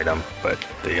it on the item, but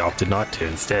they opted not to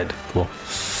instead. Cool.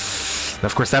 And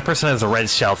of course, that person has a red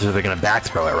shell, so they're going to back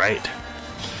throw it, right?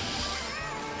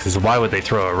 Because why would they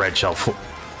throw a red shell?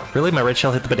 Really? My red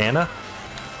shell hit the banana?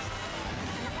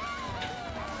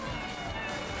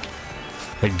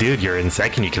 Like, dude, you're in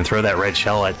second. You can throw that red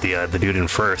shell at the dude in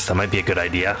first. That might be a good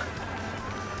idea.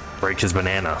 Break his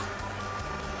banana.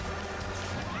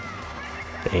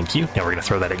 Thank you. Now we're gonna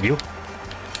throw that at you.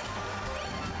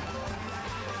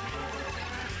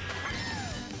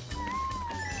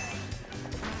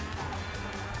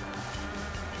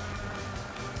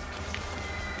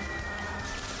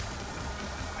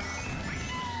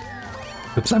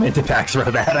 Oops, I meant to back throw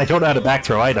that. I don't know how to back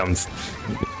throw items.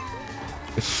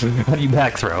 How do you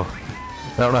back throw?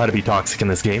 I don't know how to be toxic in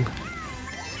this game.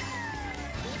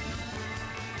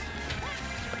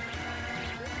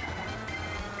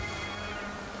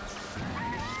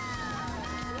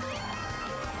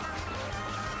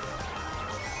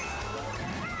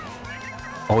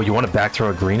 Oh, you want to back throw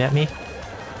a green at me?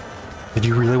 Did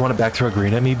you really want to back throw a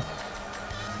green at me?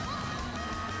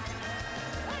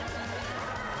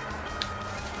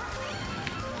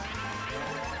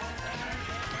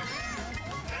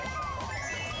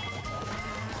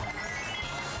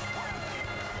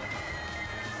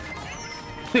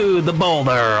 Dude, the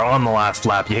boulder on the last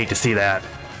lap. You hate to see that.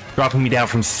 Dropping me down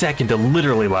from second to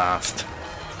literally last.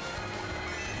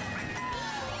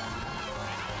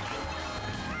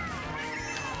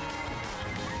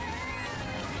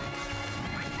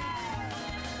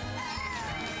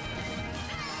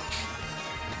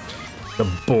 The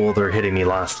boulder hitting me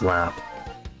last lap.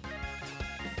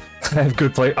 I have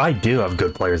good players. I do have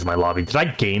good players in my lobby. Did I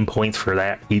gain points for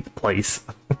that 8th place?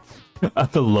 I'm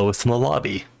the lowest in the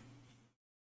lobby.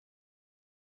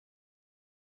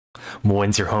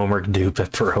 When's your homework due,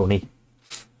 pepperoni?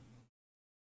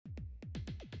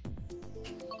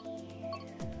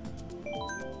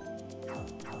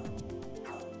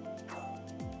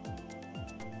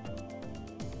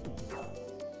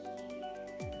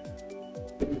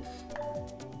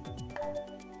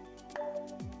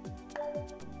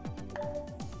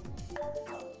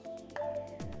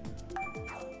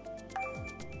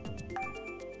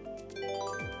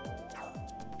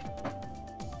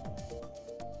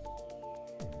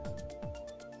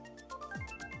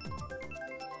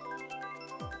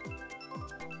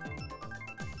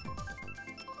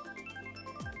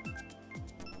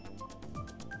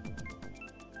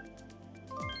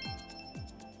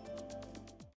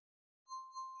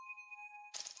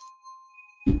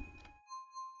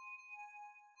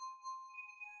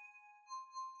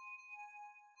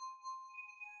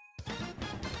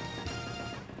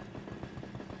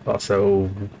 Also,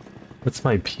 what's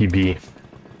my PB?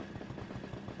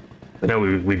 I know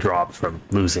we dropped from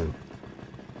losing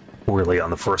poorly on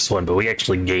the first one, but we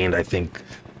actually gained, I think,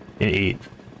 in 8.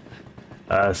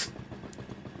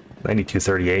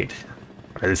 92.38.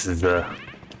 This is the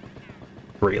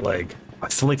great leg. I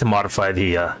still like to modify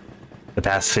the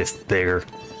pass fist there.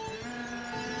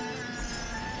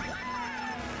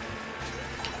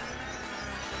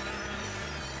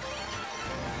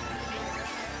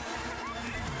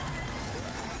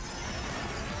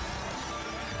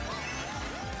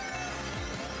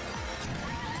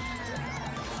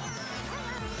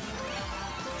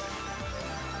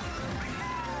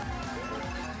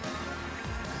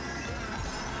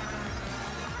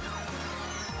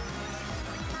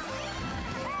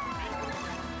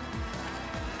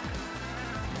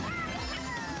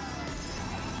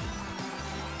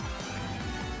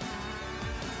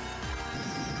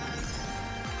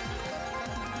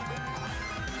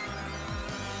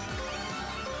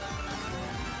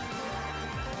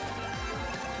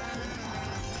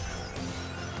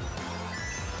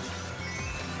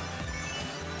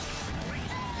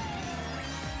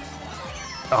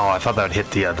 Oh, I thought that would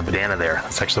hit the banana there.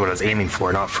 That's actually what I was aiming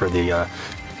for, not for the...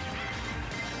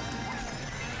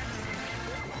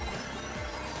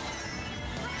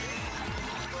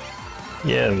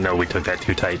 Yeah, no, we took that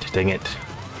too tight. Dang it.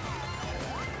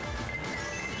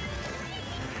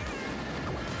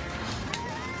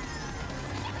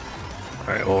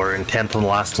 Alright, well, we're in 10th on the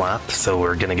last lap, so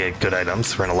we're gonna get good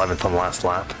items. We're in 11th on the last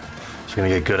lap, so we're gonna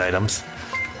get good items.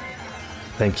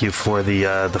 Thank you for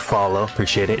the follow.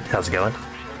 Appreciate it. How's it going?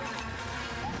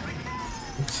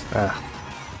 Oops. Ah.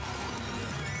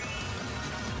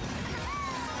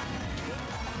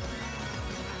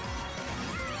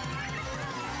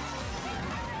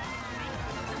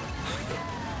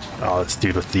 Oh, this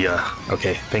dude with the,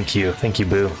 okay, thank you,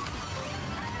 Boo.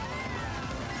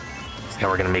 So now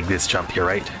we're gonna make this jump here,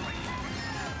 right?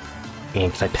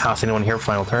 And can I pass anyone here?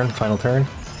 Final turn, final turn.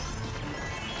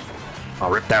 I'll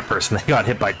rip that person. They got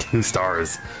hit by 2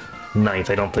 stars. 9th,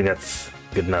 I don't think that's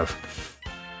good enough.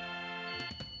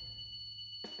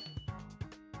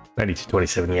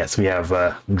 92-27, yes, we have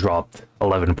dropped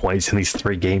 11 points in these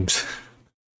 3 games.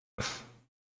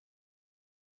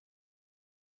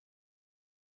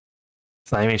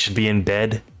 Simon should be in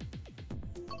bed.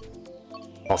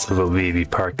 Also vote Baby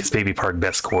Park, because Baby Park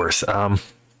best course.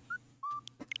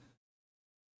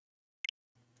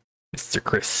 Mr.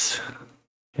 Chris.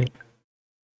 Okay.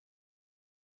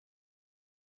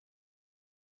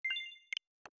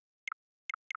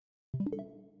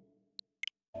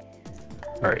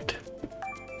 Alright.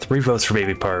 3 votes for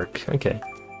Baby Park. Okay.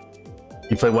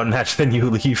 You play 1 match, then you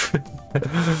leave.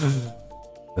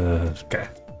 Okay.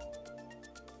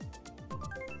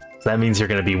 So that means you're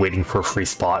going to be waiting for a free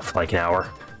spot for like an hour.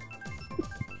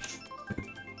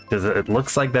 Because it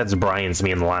looks like that's Brian's me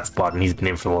in the last spot, and he's been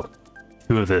in for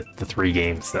 2 of the 3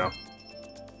 games, so.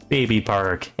 Baby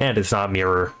Park, and it's not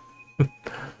Mirror.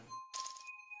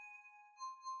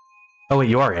 Oh wait,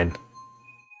 you are in.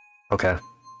 Okay.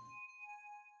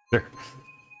 Sure.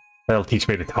 That'll teach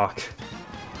me to talk.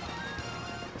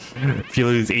 If you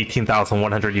lose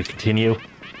 18,100, you continue.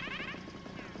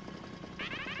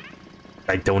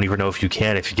 I don't even know if you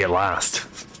can if you get last.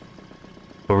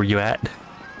 Where were you at?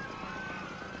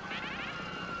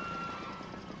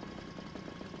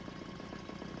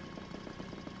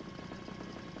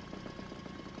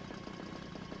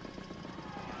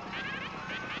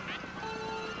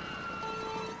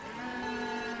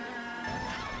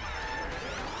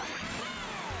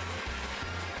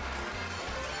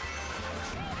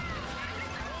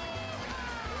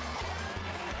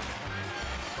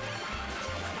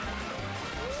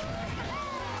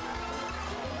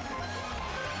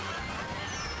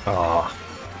 Aw.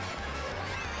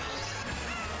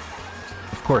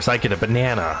 Of course, I get a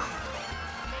banana.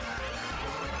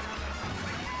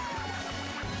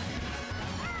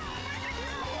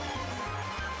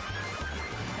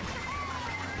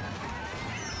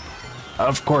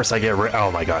 Of course I get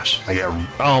oh my gosh.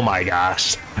 Oh my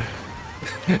gosh.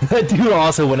 That dude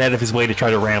also went out of his way to try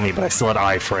to ram me, but I still had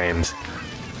iframes.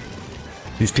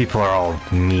 These people are all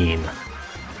mean.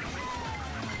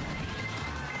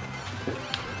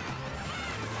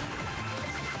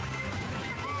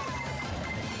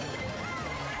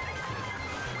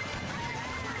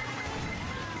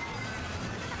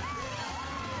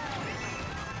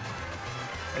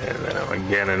 And then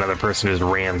again, another person just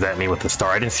rams at me with the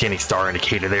star. I didn't see any star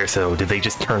indicator there, so did they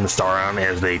just turn the star on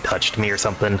as they touched me or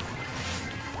something?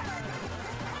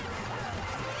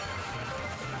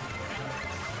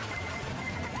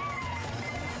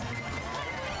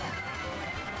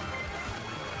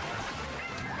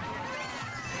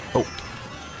 Oh,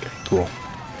 okay, cool.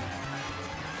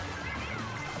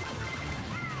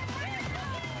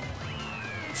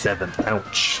 Seventh,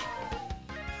 ouch.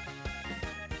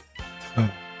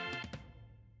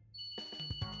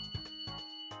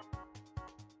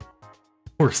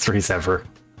 Worst 3s ever.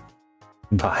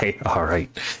 Bye. Alright.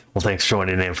 Well, thanks for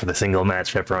joining in for the single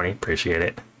match, Pepperoni. Appreciate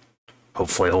it.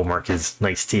 Hopefully homework is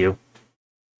nice to you.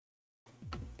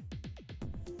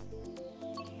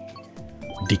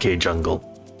 DK Jungle.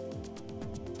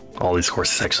 All these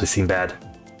courses actually seem bad.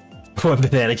 One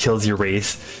banana kills your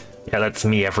race. Yeah, that's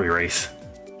me every race.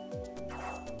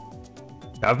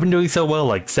 I've been doing so well,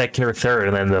 like 2nd or 3rd,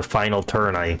 and then the final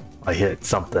turn I hit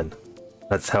something.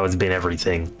 That's how it's been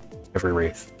everything. Every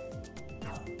race.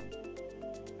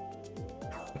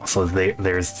 Also,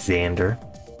 there's Xander.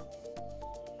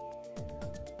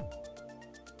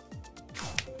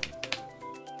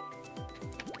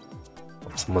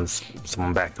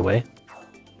 Someone backed away.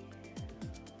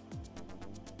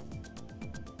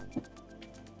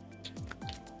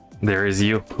 There is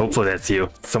you. Hopefully that's you.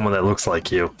 Someone that looks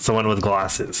like you. Someone with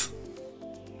glasses.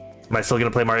 Am I still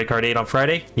gonna play Mario Kart 8 on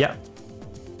Friday? Yeah.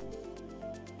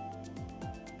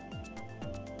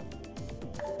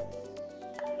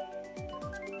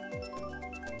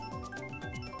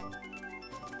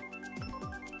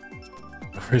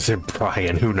 Or is it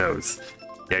Brian? Who knows?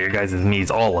 Yeah, your guys'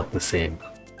 knees all look the same.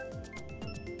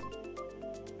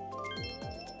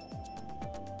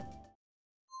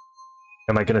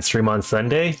 Am I gonna stream on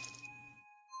Sunday?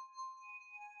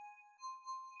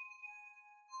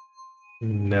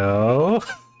 No.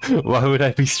 Why would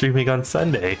I be streaming on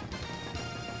Sunday?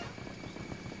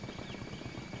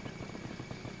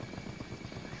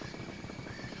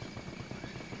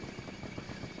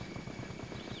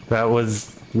 That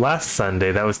was last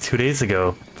Sunday. That was 2 days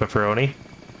ago, Pepperoni.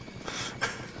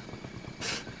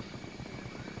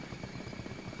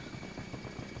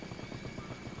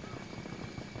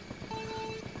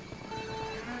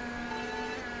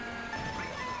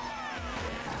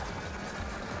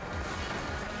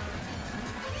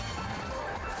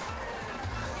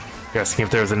 Asking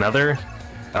if there's another?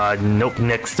 Nope,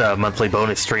 next monthly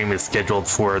bonus stream is scheduled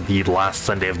for the last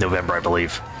Sunday of November, I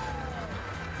believe.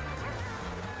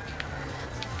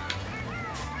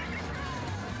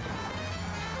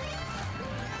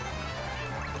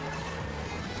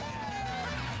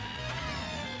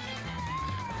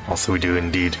 Also, we do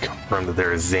indeed confirm that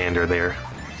there is Xander there.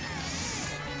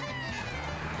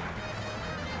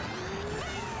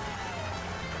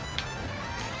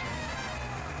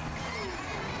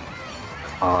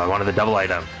 Oh, I wanted the double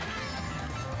item.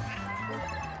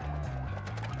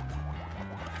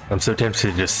 I'm so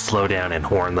tempted to just slow down and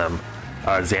horn them.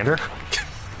 Xander?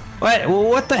 What?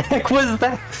 What the heck was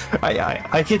that?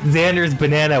 I hit Xander's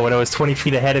banana when I was 20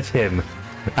 feet ahead of him.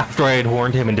 After I had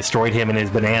horned him and destroyed him and his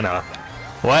banana.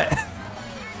 What?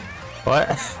 What?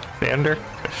 Xander?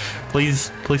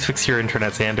 Please fix your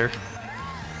internet, Xander.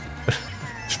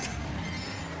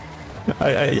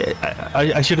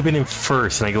 I should have been in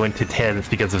first and I go into 10th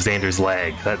because of Xander's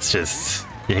lag. That's just...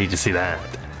 You hate to see that.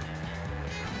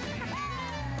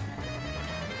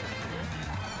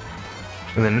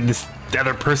 And then this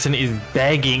other person is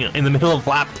bagging in the middle of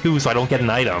lap 2 so I don't get an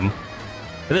item.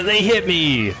 And then they hit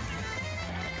me!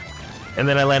 And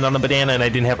then I land on the banana and I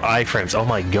didn't have iframes. Oh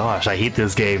my gosh, I hate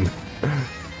this game.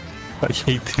 I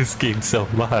hate this game so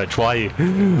much. Why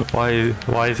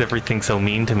is everything so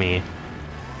mean to me?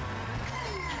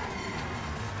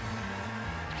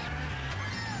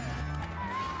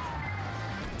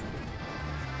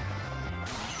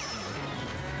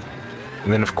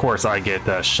 And then of course I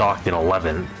get shocked in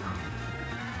 11th.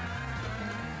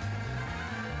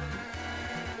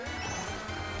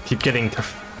 Keep getting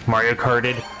Mario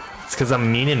Karted. It's because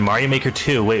I'm mean in Mario Maker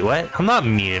 2. Wait, what? I'm not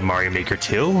mean in Mario Maker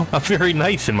 2. I'm very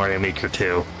nice in Mario Maker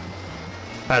 2.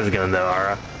 How's it going though,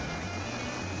 Ara?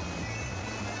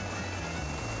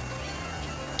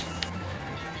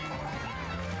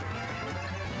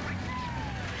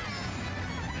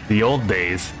 The old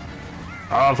days.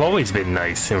 I've always been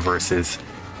nice in versus.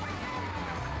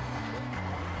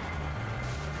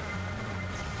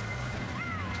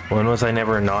 When was I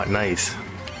never not nice?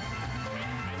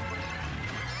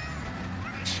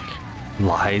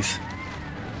 Lies.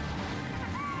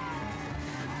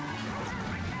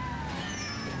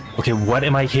 Okay, what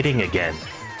am I hitting again?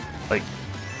 Like,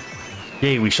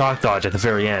 yay, we shock dodge at the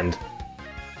very end.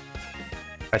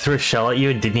 I threw a shell at you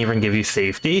and didn't even give you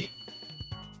safety?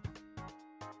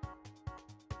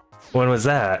 When was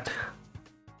that?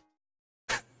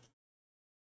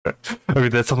 I mean,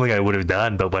 that's something I would have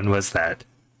done, but when was that?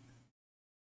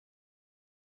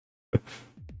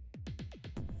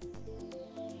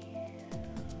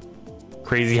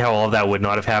 Crazy how all of that would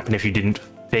not have happened if you didn't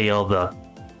fail the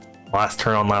last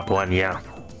turn on lap 1, yeah.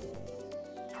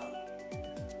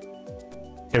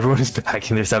 Everyone is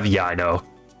backing their stuff, yeah, I know.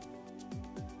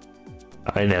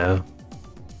 I know.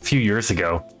 A few years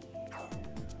ago.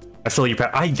 I stole your power.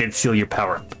 I did steal your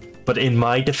power, but in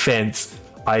my defense,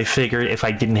 I figured if I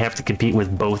didn't have to compete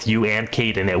with both you and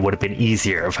Kaden, it would have been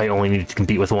easier if I only needed to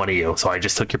compete with one of you. So I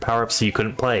just took your power up so you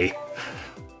couldn't play.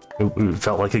 It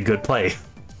felt like a good play.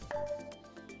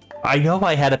 I know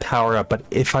I had a power up, but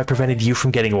if I prevented you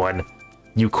from getting one,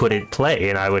 you couldn't play,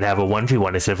 and I would have a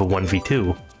 1v1 instead of a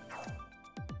 1v2.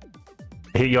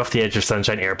 I hit you off the edge of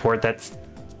Sunshine Airport. That's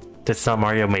not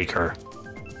Mario Maker.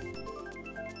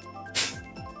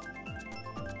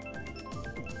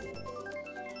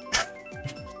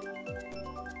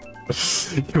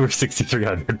 You were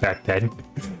 6,300 back then.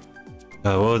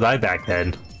 What was I back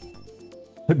then?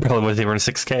 I probably wasn't even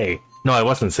 6K. No, I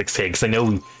wasn't 6K, because I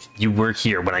know you were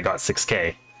here when I got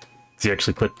 6K. Because you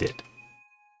actually clipped it.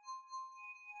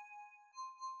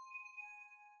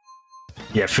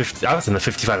 Yeah, I was in the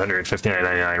 5,500,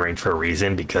 5,999 range for a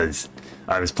reason, because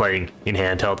I was playing in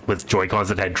handheld with Joy-Cons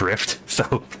that had drift,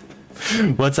 so...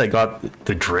 once I got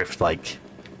the drift, like...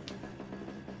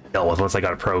 dealt with, once I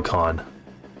got a Pro-Con,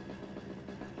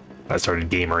 I started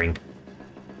gamering.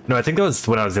 No, I think that was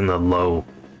when I was in the low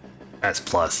S+.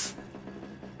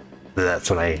 That's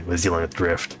when I was dealing with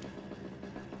drift.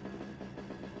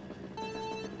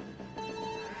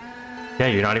 Yeah,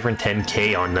 you're not even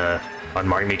 10K on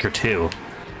Mario Maker 2.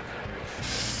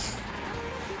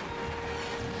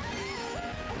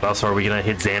 Also, are we gonna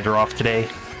hit Xander off today?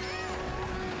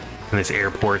 In this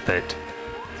airport that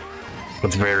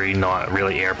was very not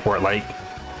really airport-like.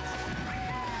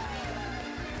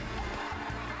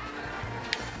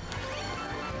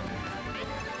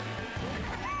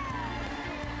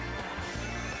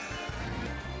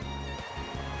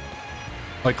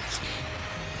 Like,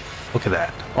 look at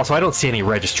that. Also, I don't see any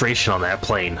registration on that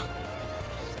plane.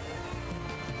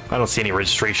 I don't see any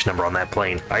registration number on that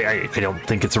plane. I don't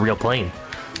think it's a real plane.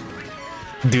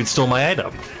 Dude stole my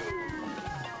item.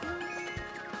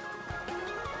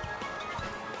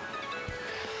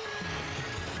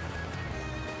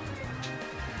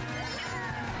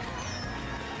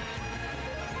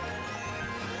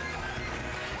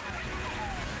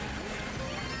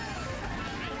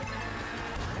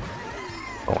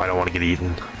 Oh, I don't want to get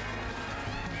eaten.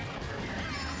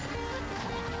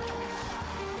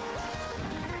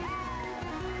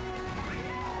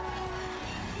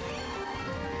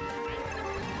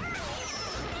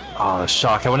 Oh,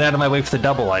 shock. I went out of my way for the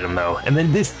double item, though. And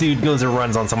then this dude goes and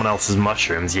runs on someone else's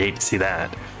mushrooms. You hate to see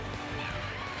that.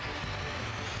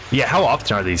 Yeah, how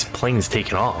often are these planes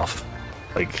taking off?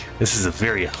 Like, this is a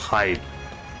very high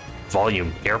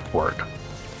volume airport.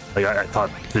 Like, I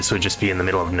thought this would just be in the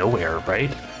middle of nowhere,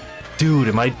 right? Dude,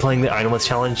 am I playing the Itemless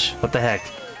Challenge? What the heck?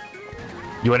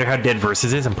 You wonder how dead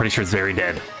Versus is? I'm pretty sure it's very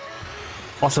dead.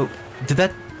 Also, did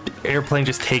that airplane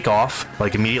just take off?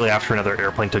 Like, immediately after another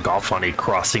airplane took off on a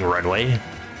crossing runway?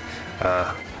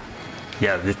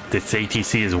 Yeah, this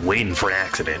ATC is waiting for an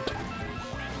accident.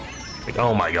 Like,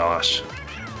 oh my gosh.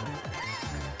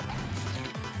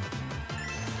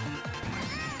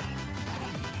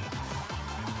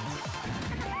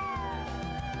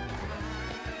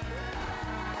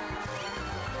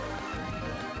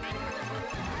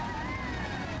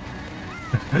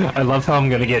 I love how I'm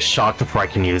gonna get shocked before I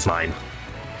can use mine.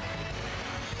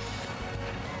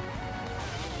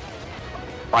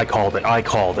 I called it. I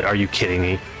called it. Are you kidding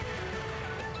me?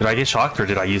 Did I get shocked or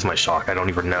did I use my shock? I don't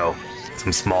even know.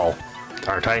 I'm small,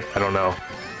 aren't I? I don't know.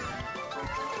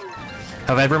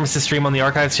 Have I ever missed a stream on the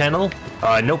Archives channel?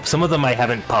 Nope. Some of them I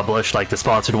haven't published. Like the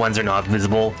sponsored ones are not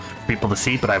visible for people to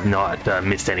see, but I've not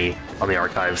missed any on the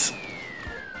Archives.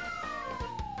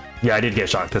 Yeah, I did get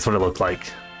shocked. That's what it looked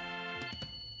like.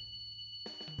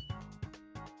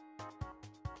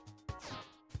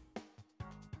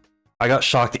 I got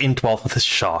shocked in 12th with a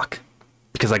shock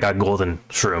because I got golden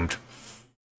shroomed.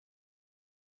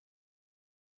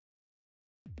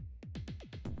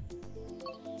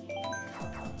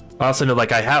 I also know,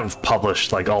 like, I have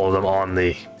published, like, all of them on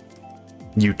the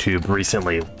YouTube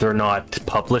recently. They're not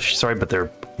published, sorry, but they're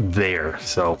there,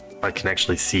 so I can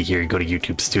actually see here. You go to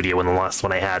YouTube Studio, and the last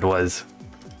one I had was...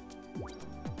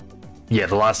 Yeah,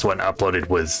 the last one uploaded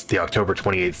was the October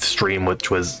 28th stream,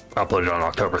 which was uploaded on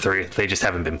October 30th. They just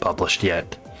haven't been published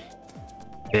yet.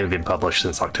 They haven't been published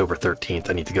since October 13th.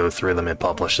 I need to go through them and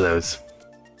publish those.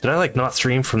 Did I, like, not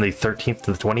stream from the 13th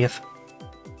to the 20th?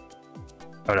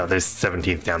 Oh no, there's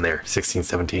 17th down there. 16,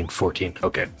 17, 14.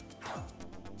 Okay.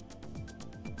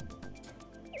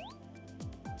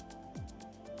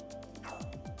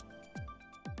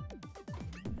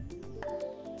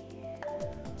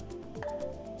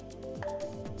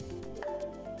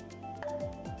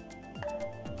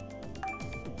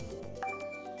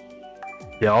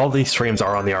 Yeah, all these streams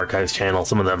are on the Archives channel.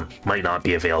 Some of them might not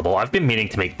be available. I've been meaning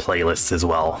to make playlists as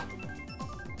well.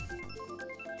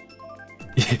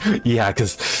 Yeah,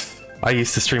 because I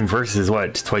used to stream Versus,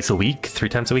 what, twice a week? 3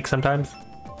 times a week sometimes?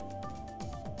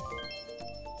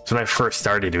 So when I first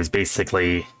started, it was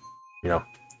basically, you know,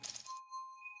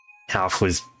 half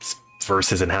was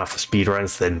Versus and half was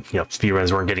speedruns. Then, you know,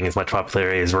 speedruns weren't getting as much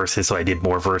popularity as Versus, so I did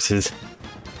more Versus.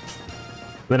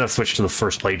 Then I've switched to the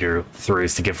first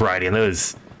playthroughs to give variety, and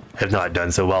those have not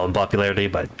done so well in popularity,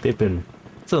 but they've been,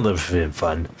 some of them have been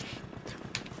fun.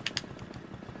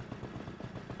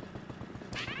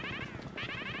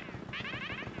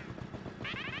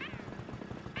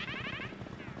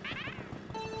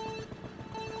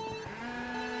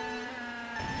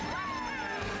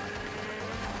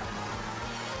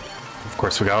 Of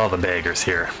course, we got all the baggers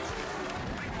here.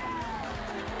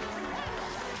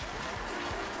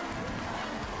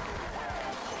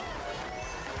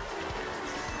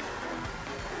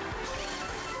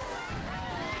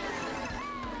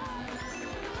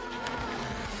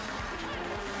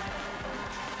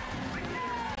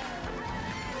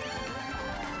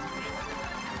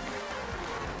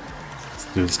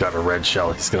 Dude's got a red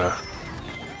shell. He's gonna...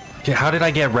 Okay, how did I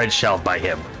get red shelled by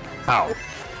him? How?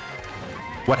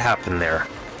 What happened there?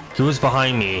 He was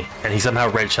behind me, and he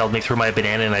somehow red shelled me through my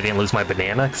banana, and I didn't lose my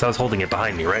banana because I was holding it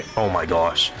behind me, right? Oh my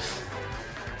gosh.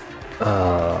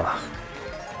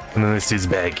 And then this dude's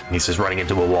beg. He's just running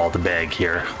into a wall to beg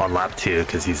here on lap 2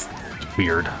 because he's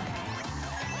weird.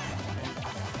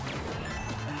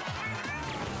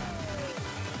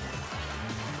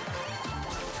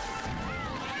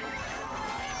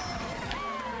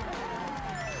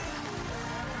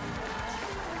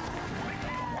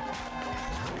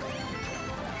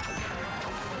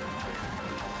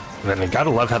 And then I gotta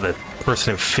love how the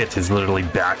person in 5th is literally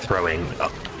back throwing.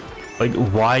 Like,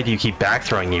 why do you keep back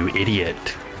throwing, you idiot?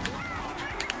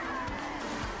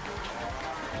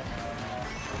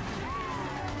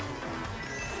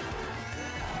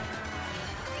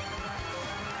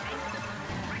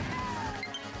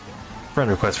 Friend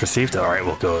request received. Alright,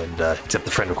 we'll go and accept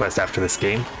the friend request after this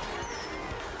game.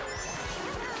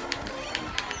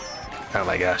 Oh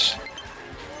my gosh.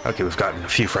 Okay, we've gotten a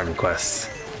few friend requests.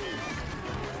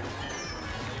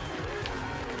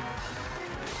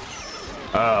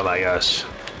 Oh my gosh.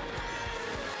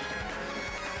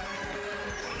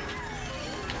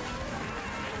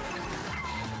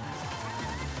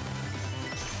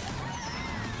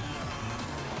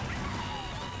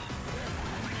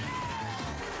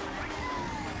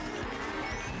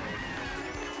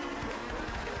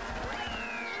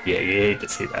 Yeah, you hate to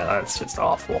see that. That's just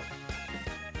awful.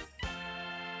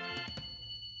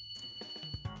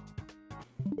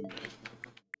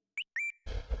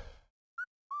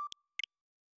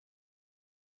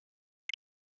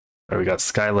 Alright, we got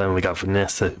Skyla and we got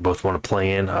Vanessa who both want to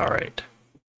play in. Alright.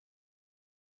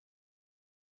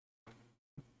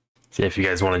 So if you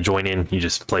guys want to join in, you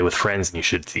just play with friends and you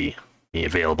should see me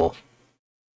available.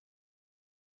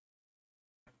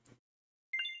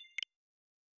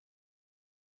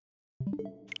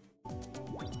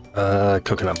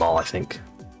 Coconut ball, I think.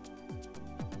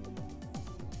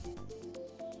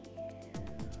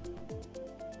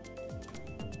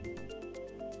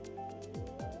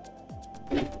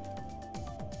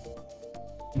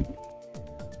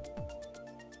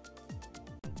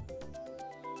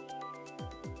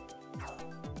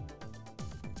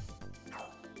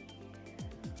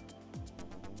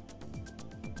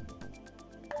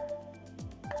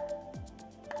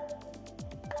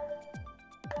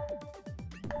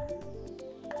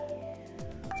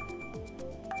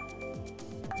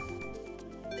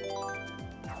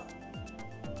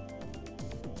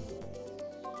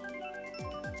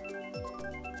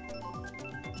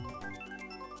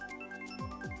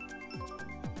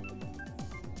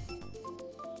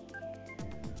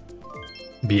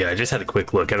 But yeah, I just had a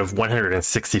quick look. Out of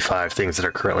 165 things that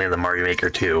are currently in the Mario Maker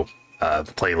 2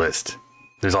 playlist,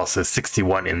 there's also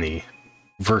 61 in the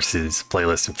Versus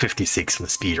playlist and 56 in the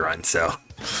speedrun, so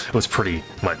it was pretty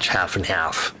much half and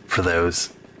half for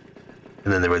those.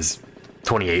 And then there was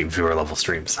 28 viewer level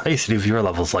streams. I used to do viewer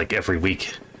levels like every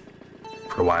week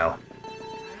for a while.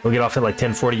 We'll get off at like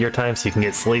 10:40 your time so you can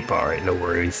get sleep. Alright, no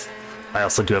worries. I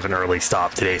also do have an early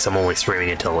stop today, so I'm only streaming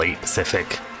until 8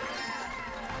 Pacific.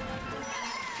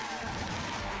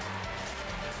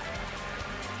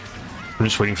 I'm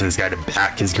just waiting for this guy to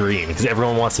back his green, because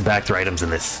everyone wants to back their items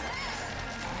in this.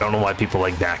 I don't know why people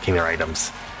like backing their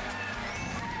items.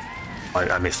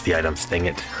 I missed the items, dang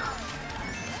it.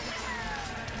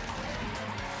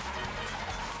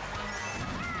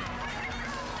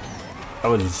 That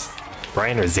was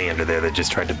Brian or Xander there that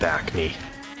just tried to back me.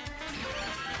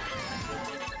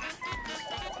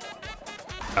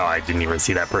 Oh, I didn't even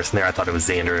see that person there. I thought it was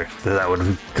Xander that would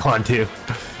have gone to.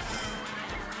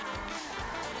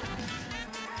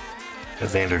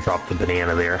 Xander dropped the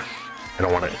banana there. I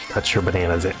don't want to touch your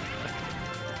bananas.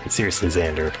 Seriously,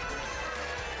 Xander.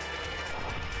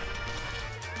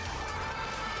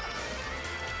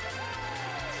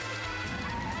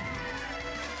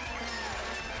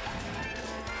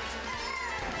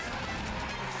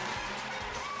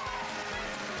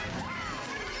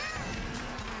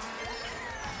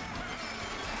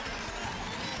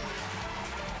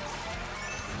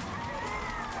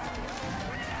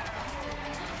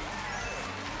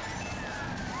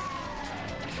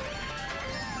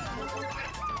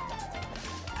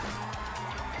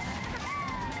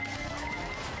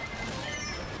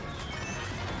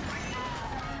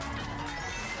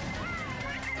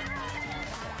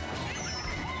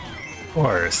 Of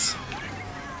course.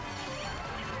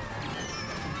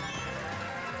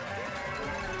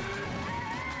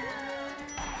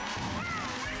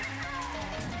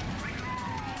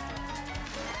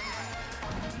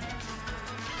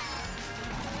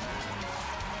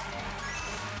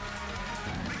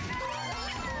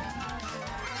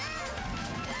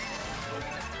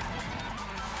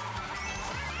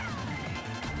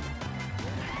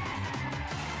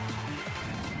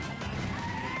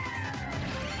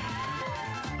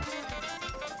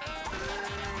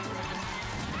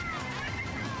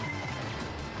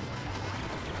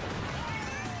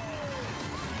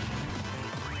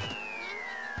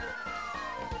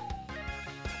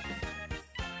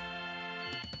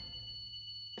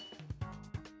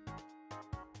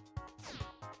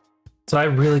 So I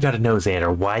really gotta know,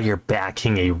 Xander, why you're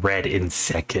backing a red in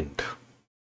second.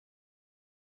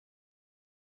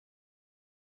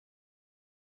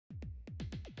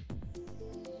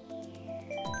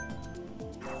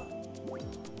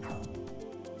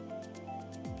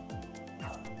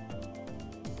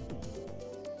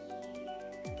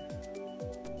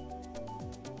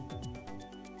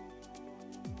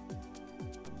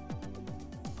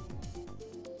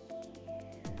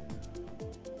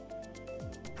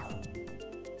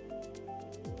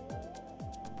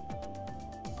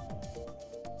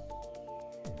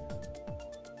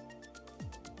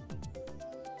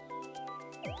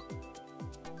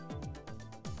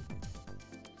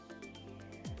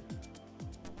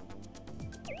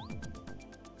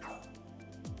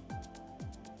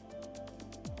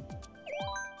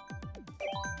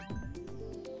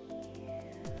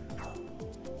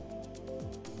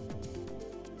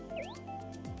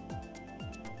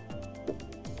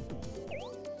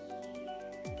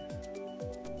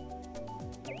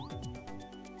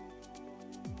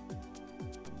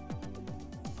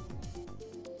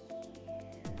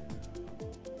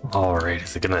 Alright,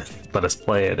 is it gonna let us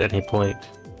play at any point?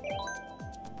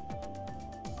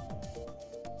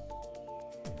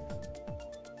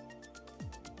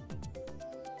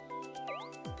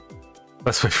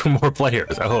 Let's wait for more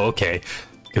players. Oh, okay.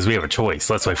 Because we have a choice.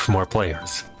 Let's wait for more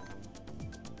players.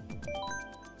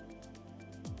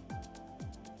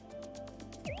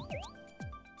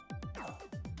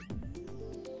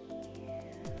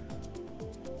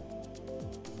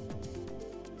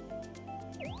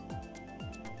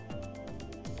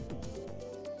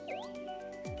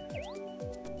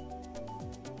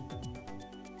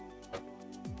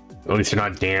 At least you're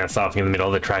not dance off in the middle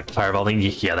of the track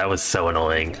fireballing. Yeah, that was so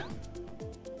annoying.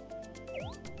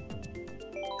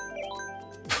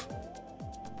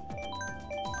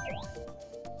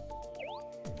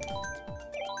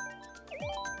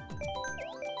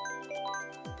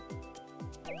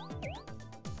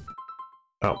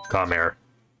 Oh, comm error.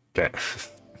 Okay.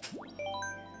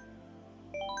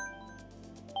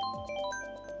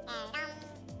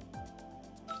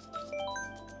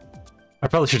 I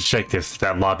probably should check if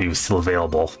that lobby was still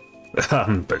available.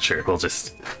 But sure, we'll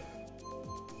just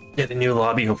get a new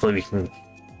lobby. Hopefully we can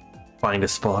find a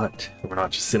spot. We're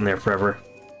not just sitting there forever.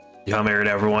 You comm errored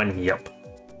everyone? Yep.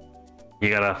 You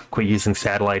gotta quit using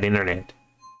satellite internet.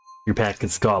 Your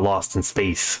packets got lost in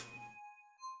space.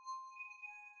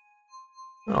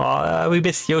 Aw, we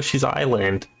missed Yoshi's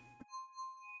Island.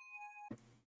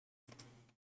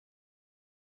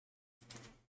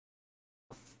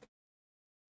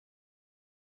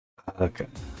 Okay.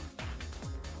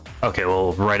 Okay,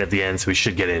 well, right at the end, so we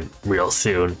should get in real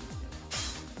soon.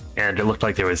 And it looked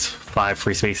like there was 5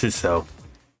 free spaces, so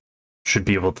should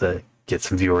be able to get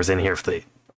some viewers in here if they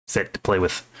set to play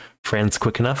with friends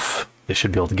quick enough. They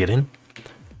should be able to get in.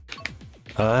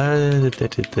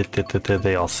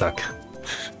 They all suck.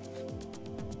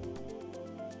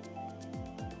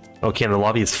 Okay, and the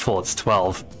lobby is full. It's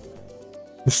 12.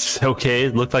 Okay,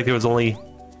 it looked like there was only...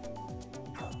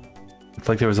 Looked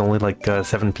like there was only like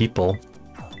 7 people.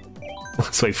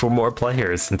 Let's wait for more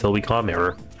players until we comm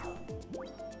error.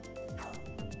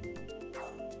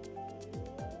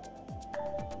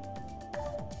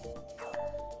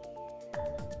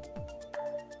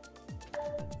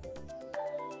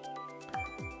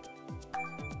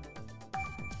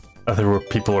 Other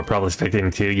people were probably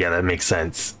spectating too. Yeah, that makes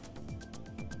sense.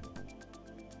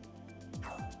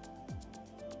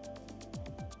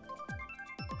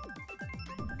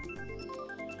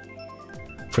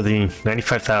 For the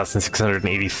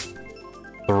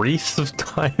 95,683th of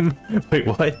time? Wait,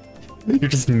 what? You're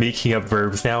just making up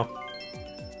verbs now?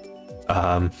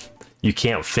 You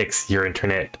can't fix your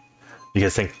internet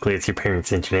because technically it's your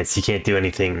parents' internet, so you can't do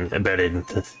anything about it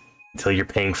until you're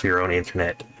paying for your own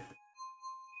internet.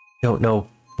 Don't know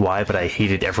why, but I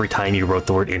hated every time you wrote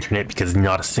the word internet because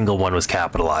not a single one was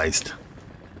capitalized.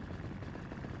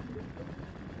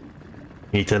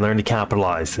 You need to learn to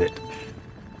capitalize it.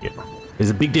 You know. There's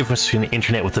a big difference between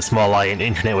internet with a small I and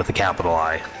internet with a capital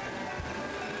I.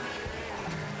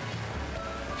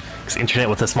 Because internet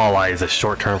with a small I is a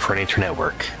short term for an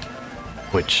internetwork.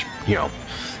 Which, you know,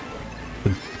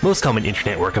 the most common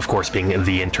internet work, of course, being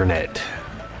the internet.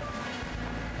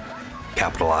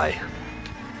 Capital I.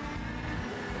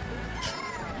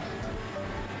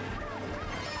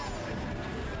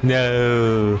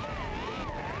 No.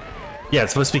 Yeah,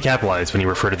 it's supposed to be capitalized when you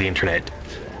refer to the internet.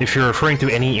 If you're referring to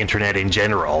any internet in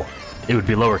general, it would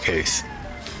be lowercase.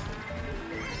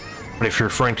 But if you're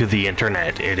referring to the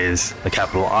internet, it is a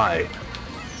capital I.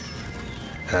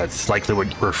 That's likely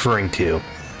what you're referring to.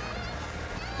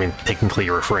 mean, technically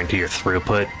you're referring to your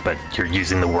throughput, but you're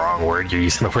using the wrong word. You're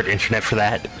using the word internet for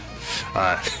that.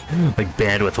 Like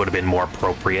bandwidth would have been more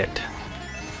appropriate.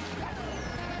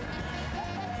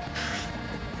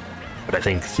 But I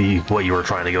think what you were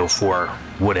trying to go for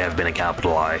would have been a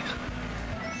capital I.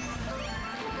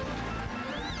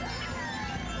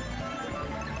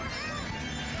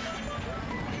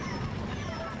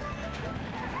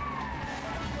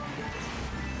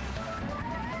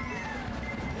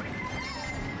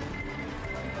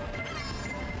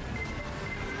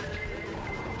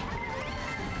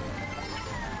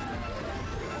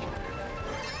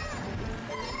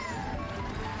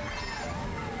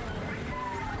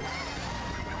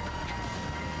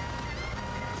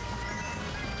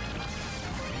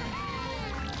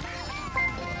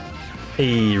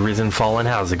 Hey, Risen Fallen,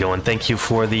 how's it going? Thank you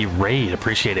for the raid,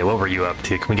 appreciate it. What were you up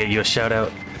to? Can we get you a shout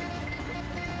out?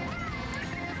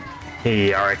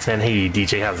 Hey, RX-Man, hey,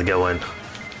 DJ, how's it going?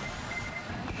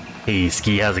 Hey,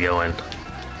 Ski, how's it going?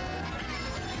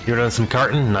 You were doing some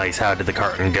karting? Nice, how did the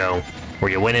karting go? Were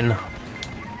you winning?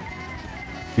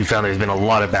 We found there's been a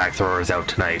lot of back throwers out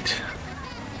tonight.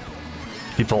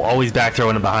 People always back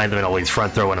throwing them behind them and always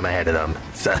front throwing them ahead of them.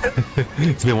 So,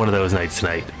 it's been one of those nights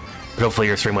tonight. But hopefully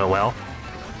your stream went well.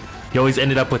 You always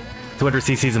ended up with 200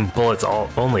 CCs and bullets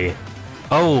only.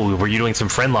 Oh, were you doing some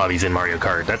friend lobbies in Mario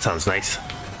Kart? That sounds nice.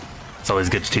 It's always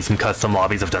good to do some custom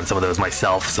lobbies. I've done some of those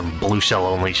myself. Some blue shell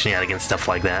only shenanigans, stuff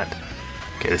like that.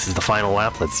 Okay, this is the final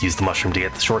lap. Let's use the mushroom to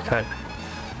get the shortcut.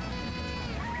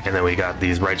 And then we got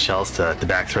these red shells to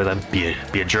back throw them.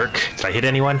 Be a jerk. Did I hit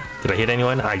anyone? Did I hit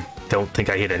anyone? I don't think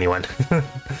I hit anyone.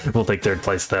 We'll take third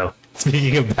place though.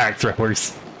 Speaking of back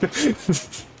throwers.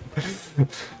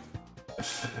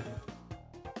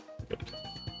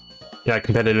 Yeah,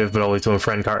 competitive, but always doing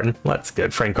friend karting. Well, that's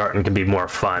good. Friend karting can be more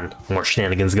fun. More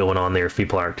shenanigans going on there if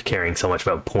people aren't caring so much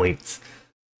about points.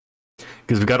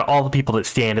 Because we've got all the people that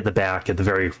stand at the back at the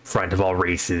very front of all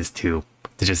races to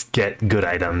just get good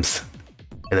items.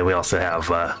 And then we also have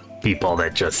people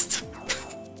that just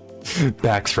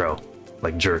back throw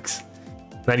like jerks.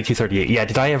 9238. Yeah,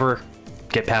 did I ever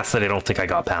get past that? I don't think I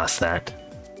got past that.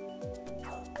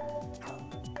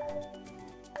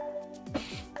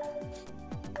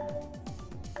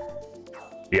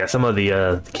 Yeah, some of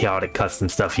the chaotic custom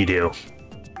stuff you do.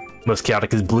 Most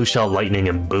chaotic is blue shell, lightning,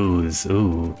 and booze.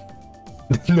 Ooh.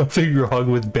 Nothing wrong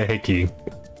with banking.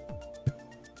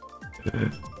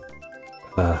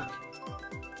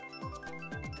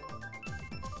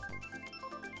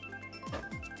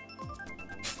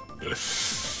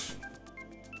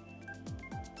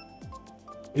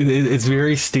 It's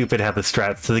very stupid how the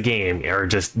strats to the game are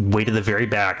just wait at the very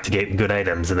back to get good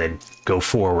items and then go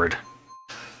forward.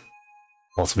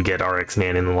 Also, we get RX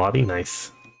Man in the lobby.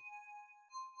 Nice.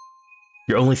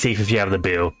 You're only safe if you have the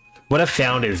boo. What I've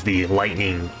found is the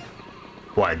lightning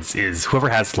ones is whoever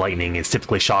has lightning is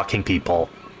typically shocking people.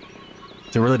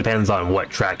 So it really depends on what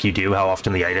track you do, how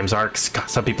often the items are. 'Cause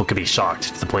some people could be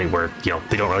shocked to the point where, you know,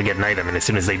 they don't really get an item, and as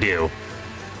soon as they do,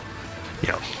 you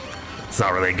know, it's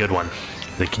not really a good one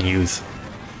they can use.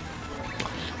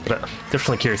 But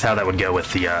definitely curious how that would go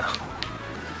with the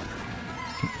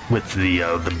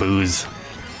booze.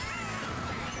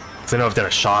 Because I know I've done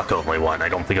a shock only one. I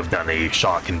don't think I've done a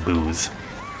shock and booze.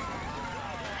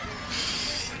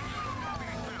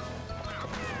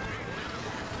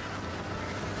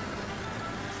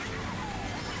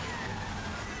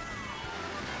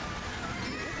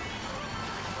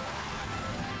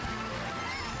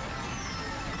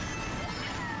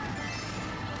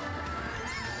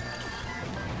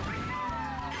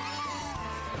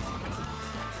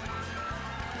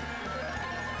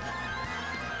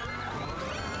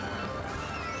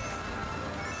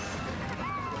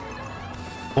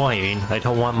 Coin. I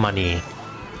don't want money.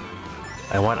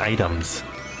 I want items.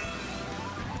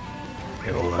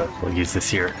 Okay, we'll use this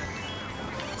here.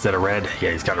 Is that a red?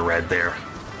 Yeah, he's got a red there.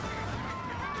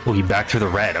 Oh, he back through the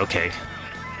red. Okay.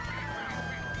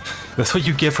 That's what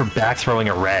you get for back throwing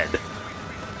a red.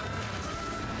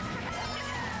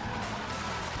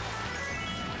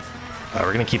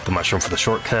 We're gonna keep the mushroom for the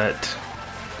shortcut.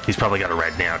 He's probably got a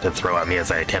red now to throw at me as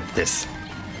I attempt this.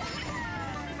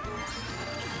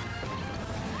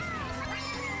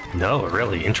 No,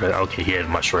 really interesting. Okay, he had a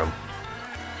mushroom.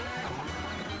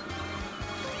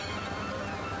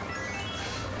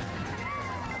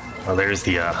 Oh, there's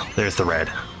the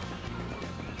red.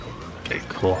 Okay,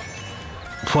 cool.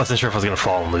 Wasn't sure if I was gonna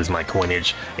fall and lose my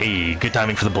coinage. Hey, good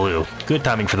timing for the blue. Good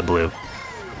timing for the blue.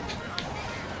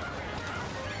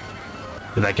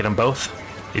 Did that get them both?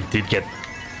 It did get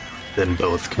them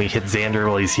both. Can we hit Xander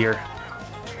while he's here?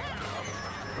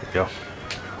 There we go.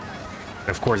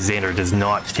 Of course, Xander does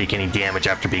not take any damage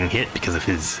after being hit because of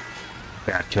his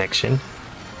bad connection.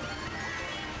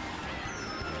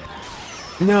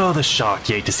 No, the shock.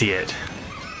 You hate to see it.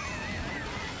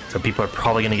 So people are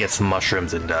probably going to get some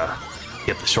mushrooms and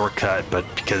get the shortcut, but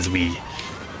because we...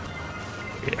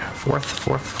 Yeah,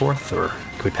 fourth, or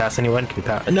can we pass anyone? Can we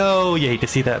pass? No, you hate to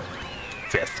see that.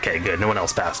 Fifth. Okay, good. No one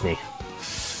else passed me.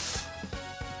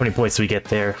 How many points do we get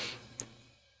there?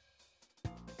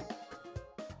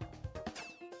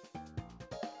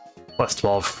 Plus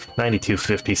 12,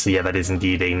 92.50, so yeah, that is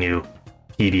indeed a new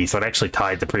PB, so it actually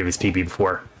tied the previous PB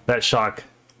before. That shock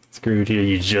screwed you,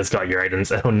 you just got your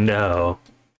items. Oh no.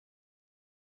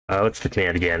 What's the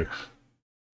command again?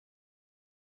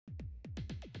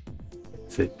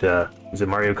 Is it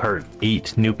Mario Kart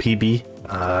 8 new PB?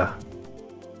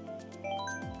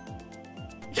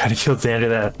 Gotta kill Xander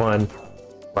that one.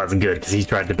 Wasn't good, because he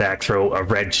tried to back throw a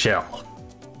red shell.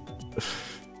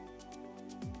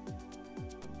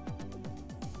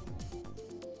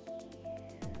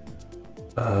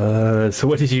 So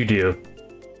what did you do?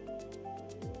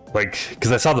 Like,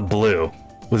 because I saw the blue.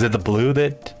 Was it the blue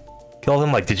that killed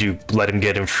him? Like, did you let him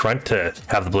get in front to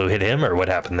have the blue hit him, or what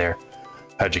happened there?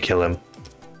 How'd you kill him?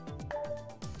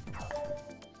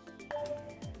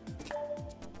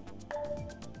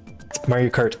 Mario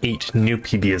Kart 8 new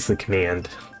PB is the command.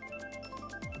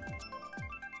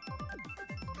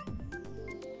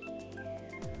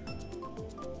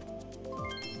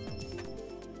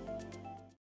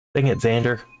 Dang it,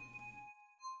 Xander.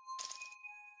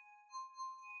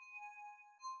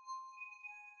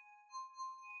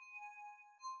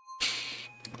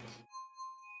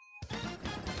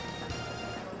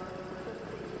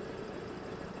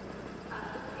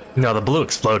 No, the blue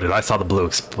exploded. I saw the blue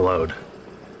explode.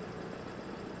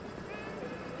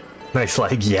 Nice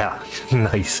leg, yeah.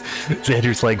 Nice.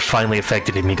 Xander's leg finally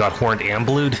affected him. He got horned and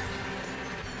blued.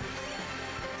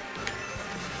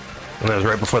 And that was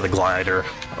right before the glider.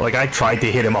 Like, I tried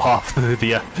to hit him off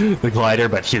the glider,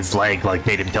 but his leg, like,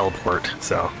 made him teleport,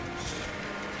 so...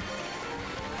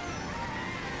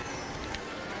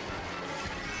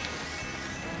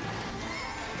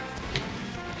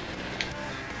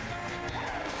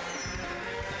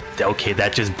 Okay,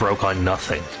 that just broke on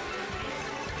nothing.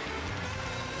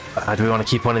 Do we want to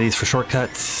keep one of these for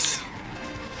shortcuts?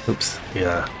 Oops,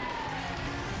 yeah.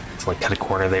 Let's like cut a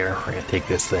corner there. We're gonna take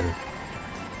this then.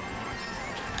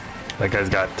 That guy's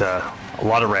got a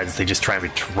lot of reds. They just try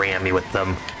and ram me with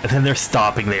them, and then they're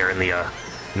stopping there in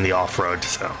the off-road.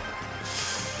 So.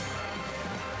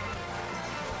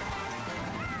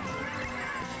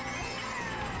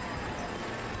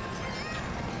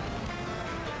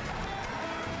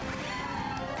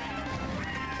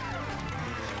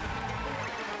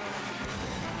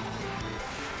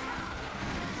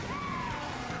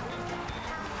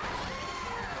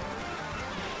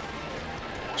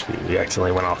 We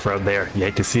accidentally went off-road there. You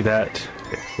hate to see that.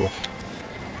 Okay, cool.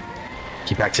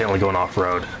 Keep accidentally going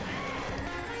off-road.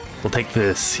 We'll take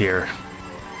this here.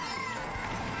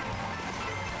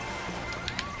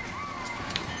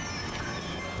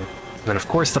 And then, of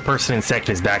course, the person in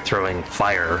second is back throwing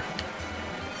fire.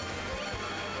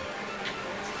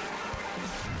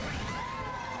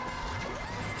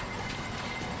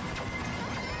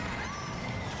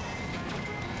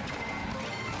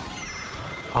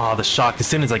 Oh, the shock. As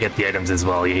soon as I get the items as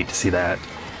well, you hate to see that.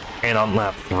 And on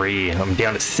lap 3, I'm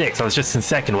down to 6. I was just in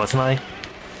second, wasn't I?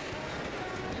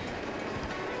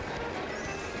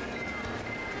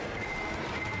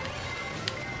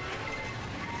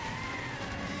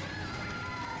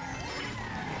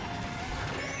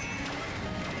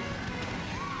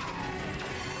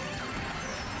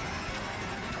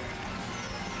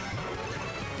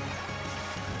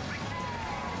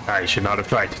 I should not have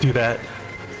tried to do that.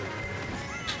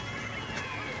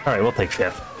 Alright, we'll take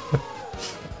 5th.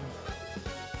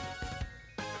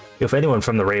 If anyone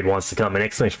from the raid wants to come, an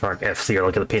exclamation mark FC or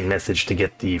look at the pinned message to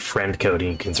get the friend code,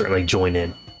 and you can certainly join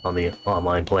in on the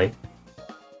online play.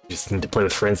 You just need to play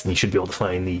with friends and you should be able to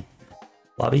find the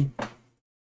lobby.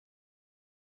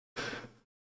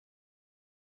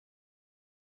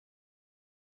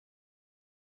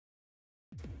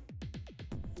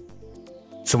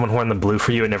 Someone horned the blue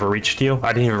for you and never reached you?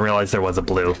 I didn't even realize there was a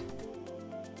blue.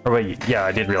 Or wait, yeah,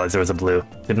 I did realize there was a blue,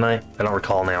 didn't I? I don't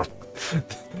recall now.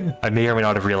 I may or may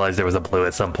not have realized there was a blue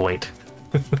at some point.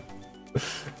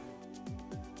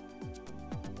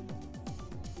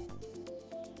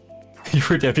 You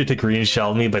were tempted to green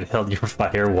shell me, but held your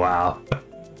fire. Wow.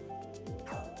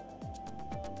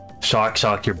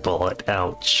 Shock your bullet.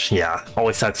 Ouch. Yeah,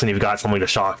 always sucks when you've got something to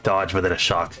shock dodge, but then a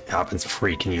shock happens before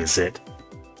you can use it.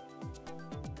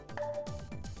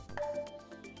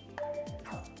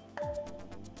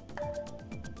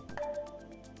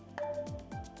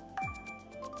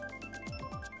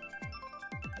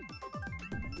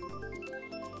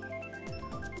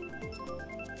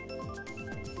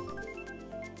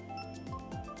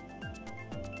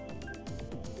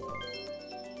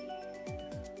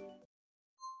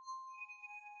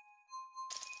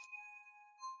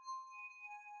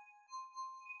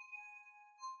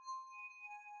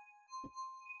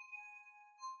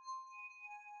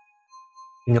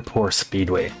 Singapore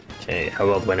Speedway. Okay, how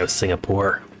well do I know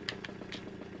Singapore?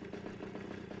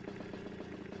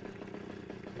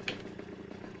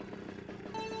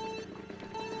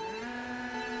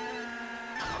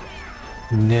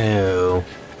 No.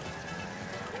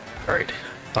 Alright.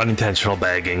 Unintentional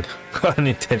bagging.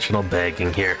 Unintentional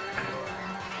bagging here.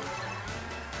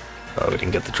 Oh, we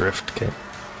didn't get the drift. Okay.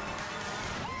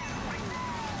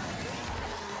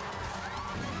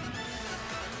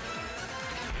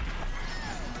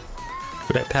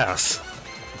 Who did I pass?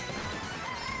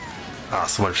 Ah,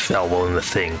 someone fell while in the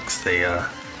thing, 'cause they,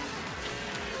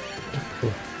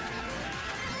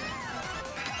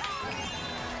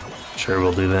 Sure,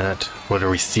 we'll do that. What are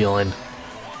we stealing?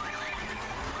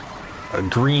 A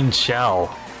green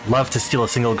shell. Love to steal a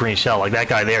single green shell. Like that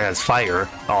guy there has fire.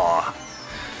 Aw.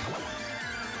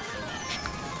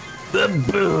 The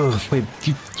boo. Wait,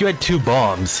 you had 2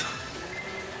 bombs.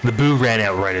 The boo ran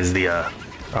out right as the,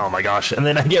 oh my gosh. And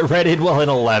then I get redded while in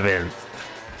 11th.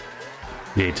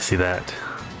 You hate to see that.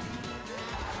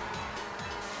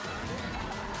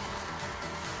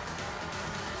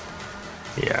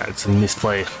 Yeah, it's a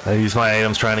misplay. I use my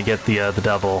items trying to get the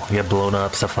double, get blown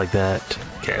up, stuff like that.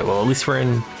 Okay, well at least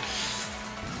we're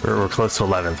close to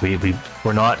 11th.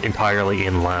 We're not entirely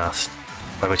in last,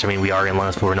 by which I mean we are in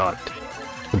last, but we're not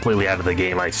completely out of the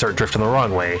game. I start drifting the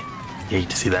wrong way. You hate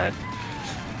to see that.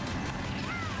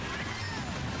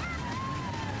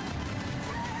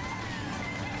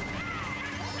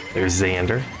 There's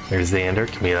Xander. There's Xander.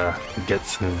 Can we get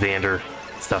some Xander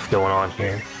stuff going on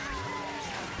here?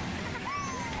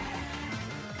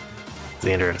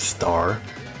 Xander and a star.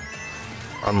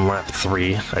 On lap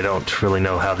 3, I don't really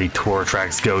know how the tour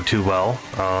tracks go too well.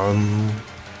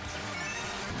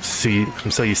 See,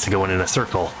 I'm so used to going in a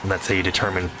circle, and that's how you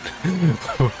determine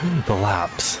the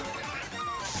laps.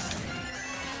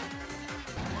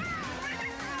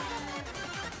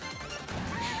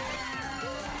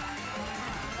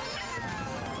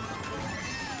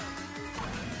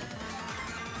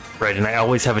 Right, and I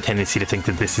always have a tendency to think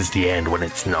that this is the end when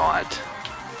it's not.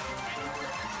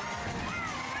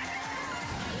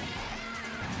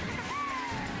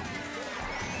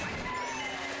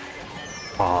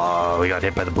 Oh, we got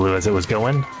hit by the blue as it was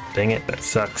going. Dang it, that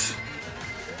sucks.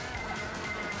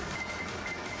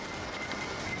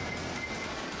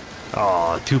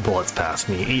 Oh, 2 bullets past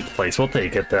me. 8th place, we'll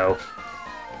take it though.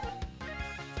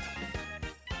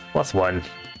 +1.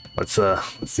 Let's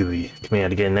do the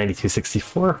command again.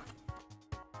 9264.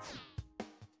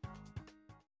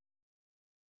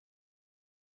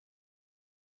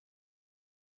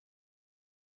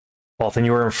 Well, then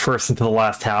you were first into the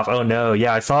last half. Oh no,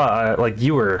 yeah, I saw, like,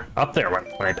 you were up there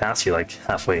when I passed you, like,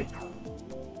 halfway.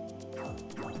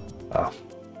 Oh.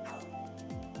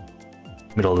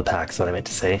 Middle of the pack is what I meant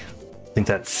to say. I think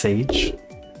that's Sage.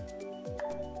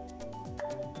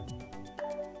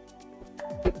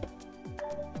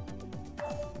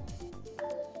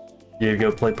 You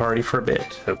go play party for a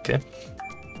bit. Okay.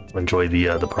 Enjoy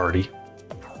the party.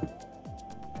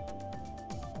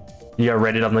 You got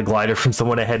redded on the glider from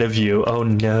someone ahead of you. Oh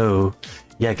no.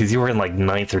 Yeah, because you were in like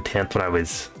 9th or 10th when I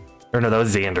was... Or no, that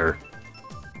was Xander.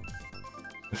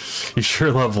 You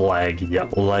sure love lag. Yeah,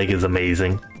 lag is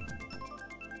amazing.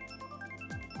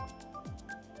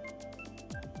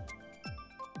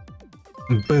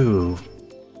 Boo.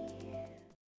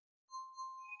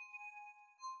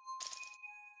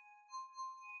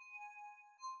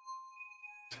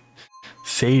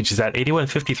 Sage is at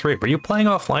 8153. Were you playing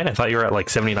offline? I thought you were at like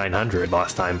 7900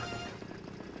 last time.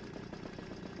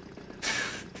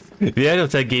 The item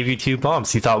tag gave you 2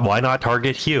 bombs. He thought, why not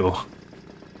target Hugh?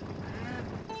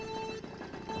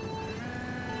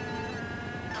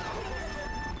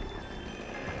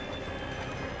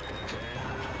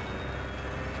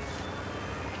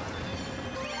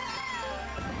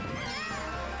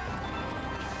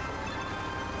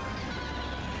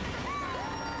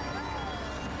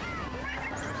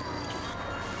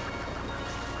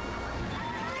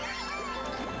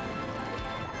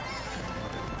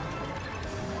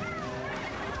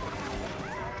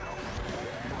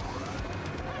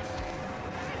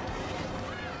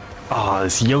 Oh,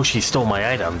 this Yoshi stole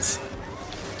my items.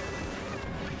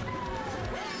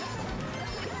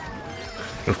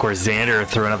 Of course, Xander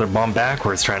threw another bomb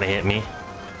backwards trying to hit me.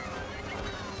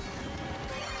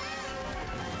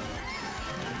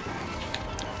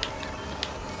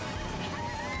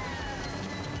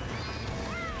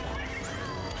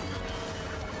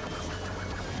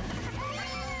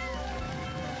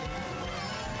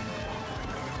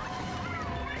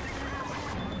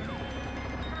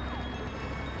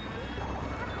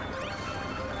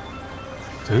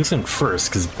 So who's in first?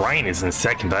 Because Brian is in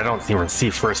second, but I don't even see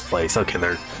first place. Okay,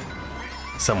 they're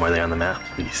somewhere there on the map.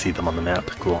 You see them on the map.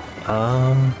 Cool.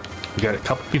 We got a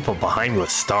couple people behind with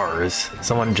stars.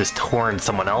 Someone just horned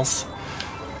someone else.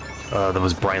 That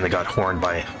was Brian that got horned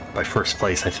by first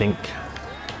place, I think.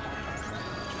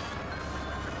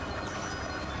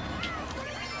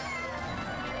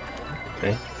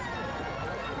 Okay.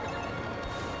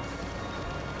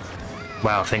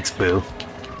 Wow, thanks, Boo.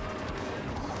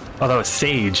 Oh, that was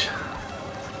Sage.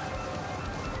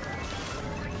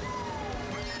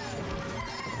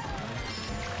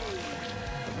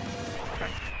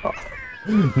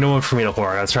 Oh. No one for me to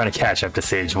horn. I was trying to catch up to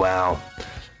Sage. Wow.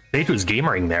 Sage was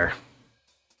gamering there.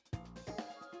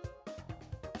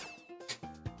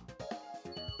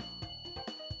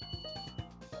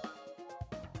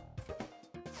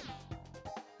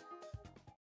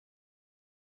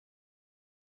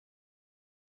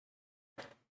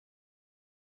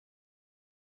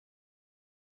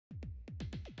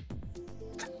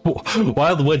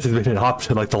 Wild Woods has been an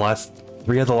option like the last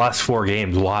 3 of the last 4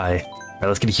 games. Why? Alright,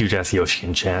 let's get a huge ass Yoshi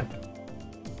in chat.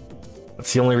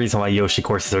 That's the only reason why Yoshi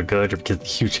courses are good, or because the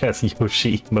huge ass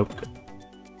Yoshi emote.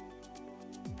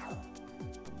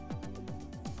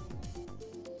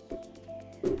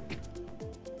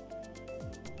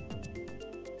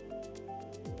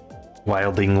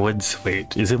 Wilding Woods?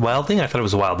 Wait, is it Wilding? I thought it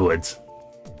was Wild Woods.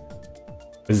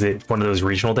 Is it one of those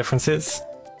regional differences?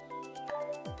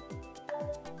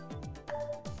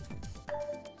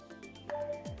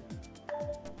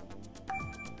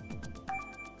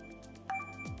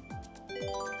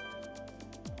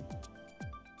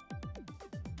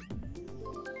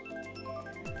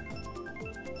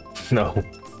 No,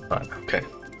 not okay.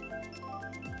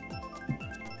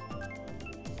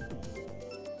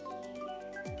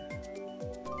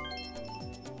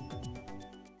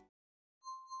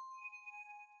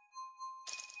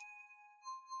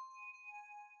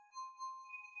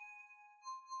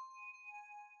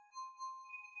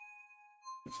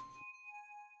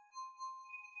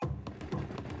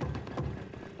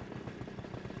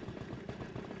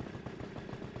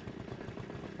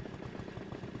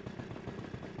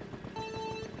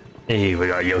 Hey, we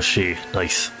got Yoshi.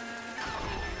 Nice.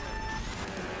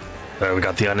 We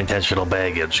got the unintentional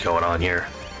baggage going on here.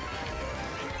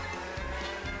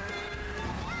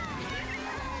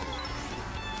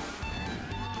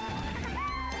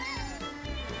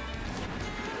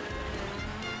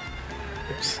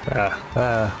 Oops.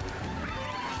 Okay.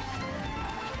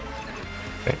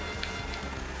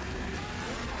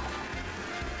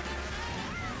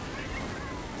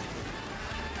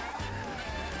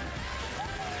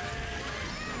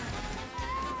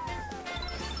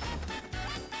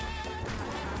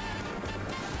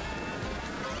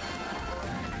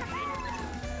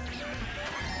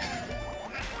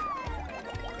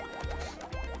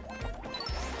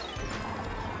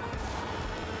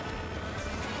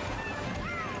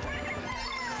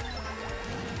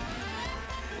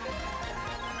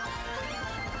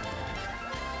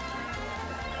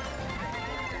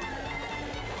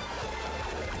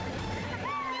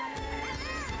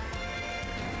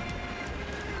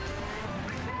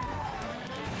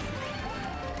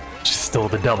 Stole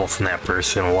the double from that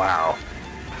person. Wow.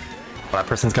 Well, that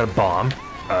person's got a bomb.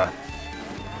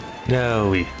 No,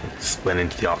 we just went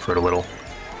into the off-road a little.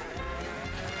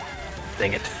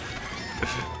 Dang it.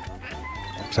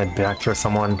 Should I back throw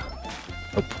someone?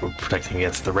 Oh, we're protecting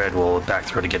against the red. We'll back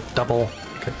throw to get double.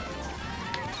 Okay.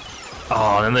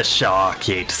 Oh, and then the shock.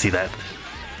 You hate to see that.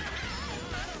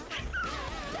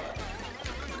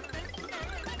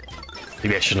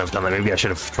 Maybe I shouldn't have done that. Maybe I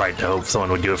should have tried to hope someone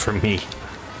would do it for me.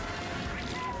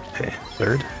 Okay,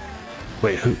 third.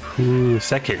 Wait, who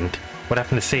second? What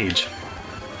happened to Sage?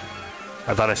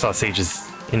 I thought I saw Sage's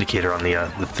indicator on the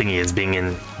thingy as being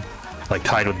in, like,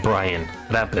 tied with Brian.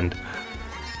 What happened?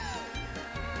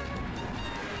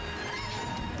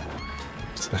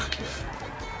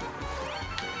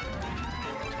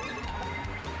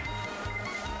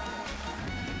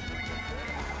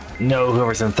 No,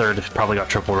 whoever's in third probably got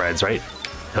triple reds, right?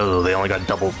 Oh, they only got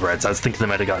double reds. I was thinking they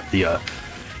might have got the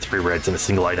 3 reds in a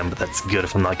single item, but that's good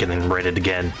if I'm not getting redded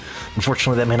again.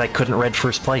 Unfortunately, that meant I couldn't red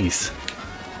first place.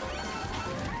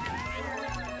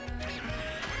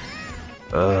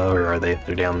 Where are they?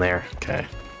 They're down there. Okay.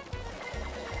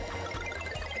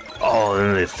 Oh,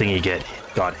 and the thingy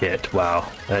got hit. Wow.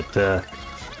 That,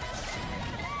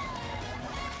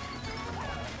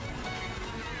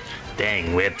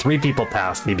 Dang, we had 3 people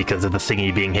pass me because of the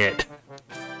thingy being hit.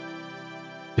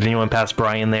 Did anyone pass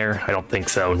Brian there? I don't think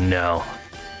so. No.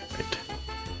 Right.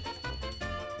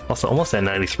 Also, almost at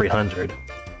 9,300.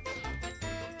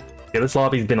 Yeah, this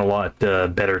lobby's been a lot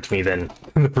better to me than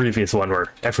the previous one where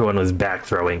everyone was back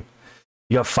throwing.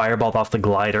 You got fireballed off the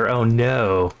glider. Oh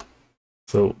no.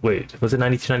 So wait, was it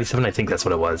 92, 97? I think that's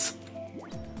what it was.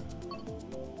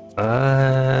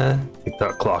 Tick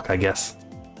tock clock, I guess.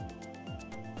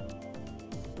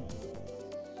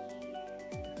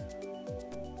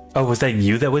 Oh, was that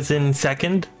you that was in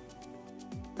second?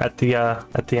 At the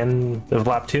end of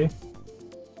lap 2?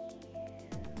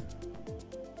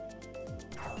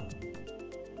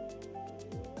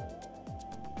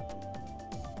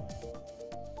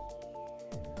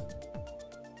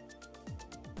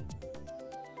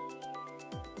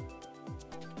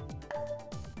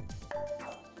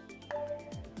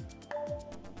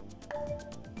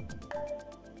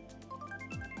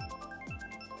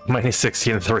 Minus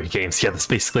 16 in 3 games. Yeah, that's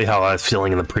basically how I was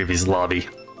feeling in the previous lobby.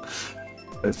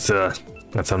 That's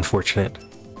unfortunate.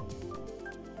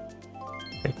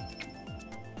 Okay.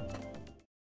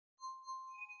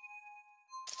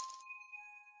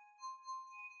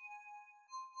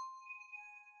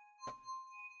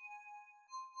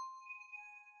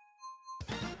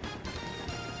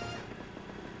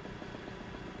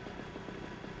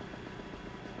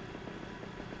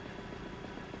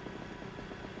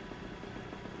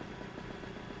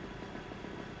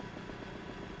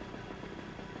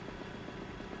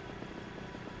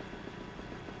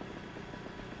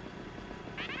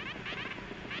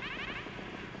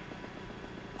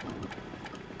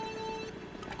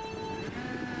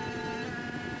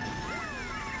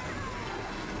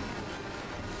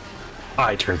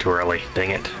 I turned too early,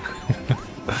 dang it.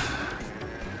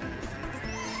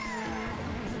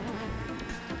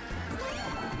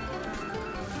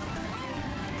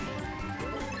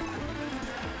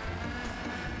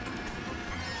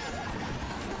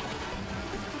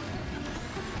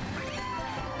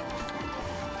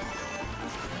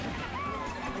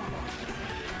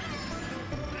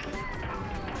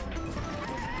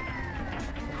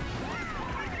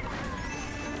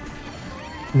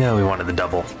 No, we wanted the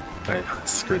double. I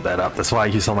screwed that up. That's why I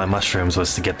used all my mushrooms,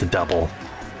 was to get the double.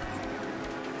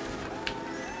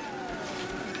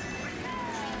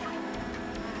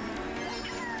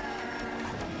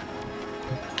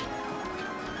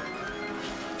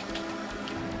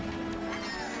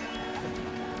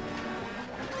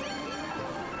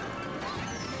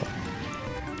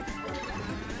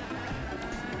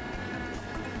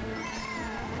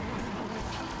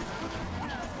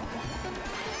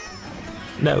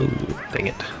 No, dang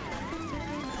it.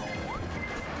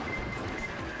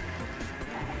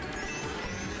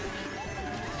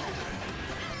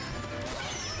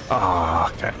 Ah,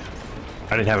 oh, okay.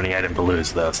 I didn't have any item to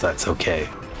lose though, so that's okay.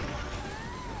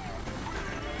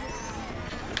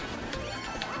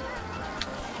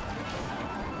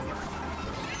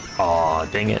 Aw,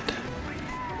 dang it.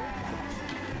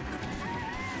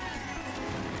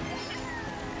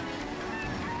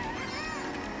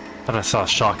 Thought I saw a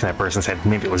shock in that person's head.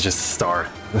 Maybe it was just a star.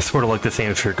 It sort of looked the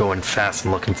same if you're going fast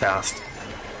and looking fast.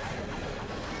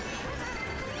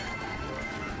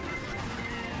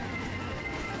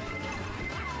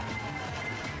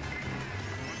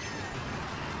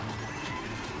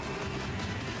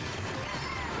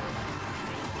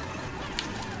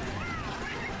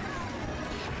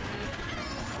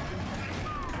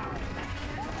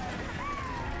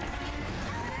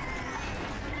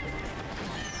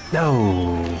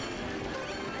 No.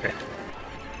 Okay.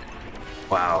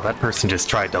 Wow, that person just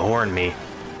tried to horn me.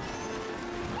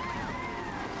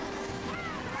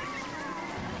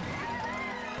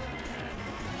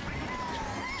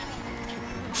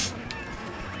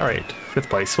 Alright, 5th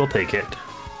place, we'll take it.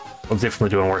 I'm definitely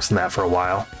doing worse than that for a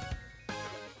while.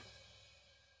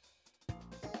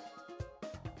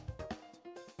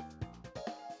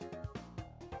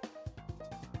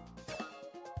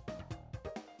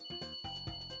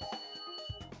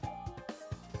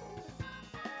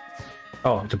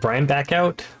 Oh, did Brian back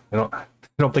out? I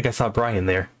don't think I saw Brian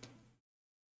there.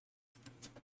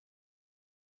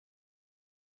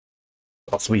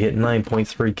 Also, we hit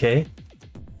 9.3k.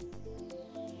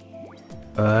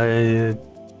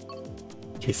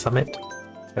 K Summit?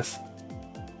 Yes.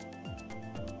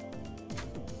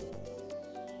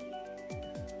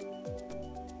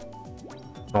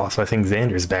 Also, I think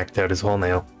Xander's backed out as well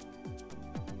now.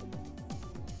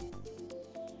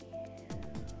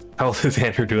 How was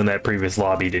Xander doing that previous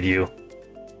lobby, did you?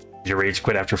 Did you rage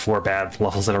quit after 4 bad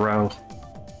levels in a row?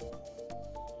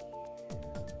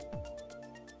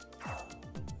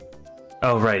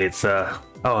 Oh, right, it's, oh,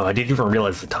 I didn't even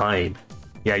realize the time.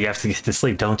 Yeah, you have to get to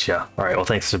sleep, don't you? Alright, well,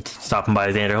 thanks for stopping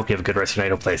by, Xander. Hope you have a good rest of your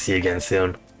night. Hopefully I see you again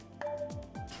soon.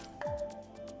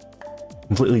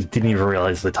 Completely didn't even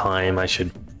realize the time. I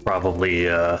should probably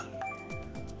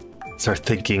start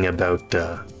thinking about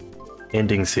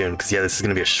ending soon, because yeah, this is going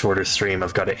to be a shorter stream.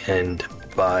 I've got to end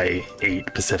by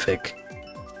 8 Pacific.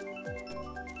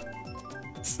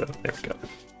 So there we go.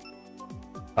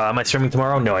 Am I streaming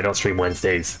tomorrow? No, I don't stream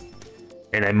Wednesdays.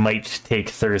 And I might take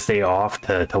Thursday off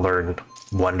to learn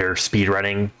Wonder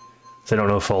speedrunning. So I don't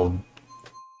know if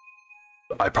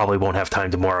I probably won't have time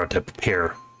tomorrow to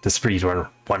prepare the speedrun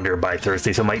Wonder by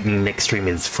Thursday, so it might mean next stream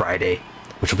is Friday,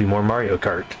 which will be more Mario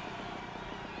Kart.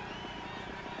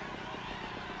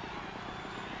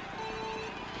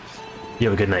 You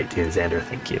have a good night too, Xander.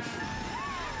 Thank you.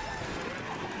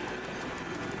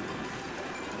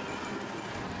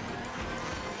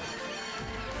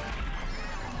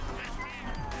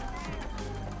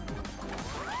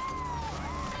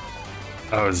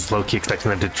 I was low-key expecting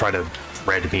them to try to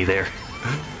red me there.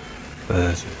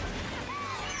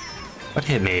 What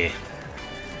hit me?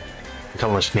 A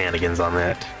couple of shenanigans on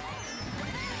that.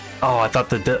 Oh, I thought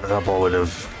the double would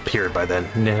have appeared by then.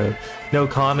 No. No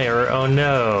comm error. Oh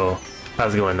no.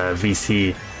 How's it going,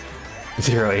 VC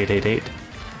 0888?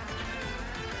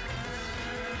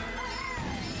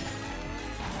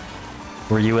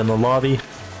 Were you in the lobby?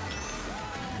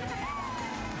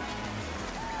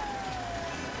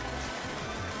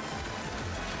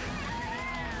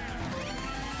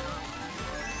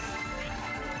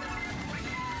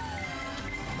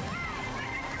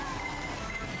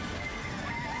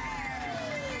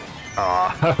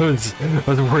 I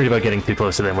was worried about getting too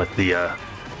close to them with the,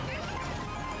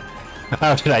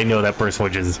 How did I know that person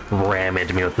would just ram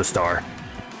into me with the star?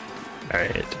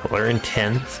 Alright, we're in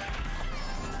 10th.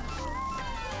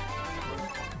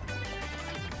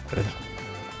 Good.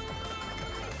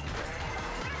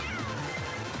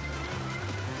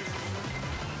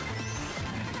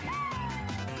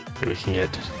 Maybe we can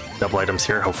get double items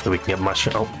here. Hopefully we can get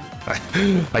mushroom.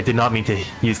 Oh, I did not mean to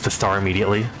use the star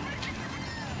immediately.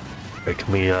 Wait,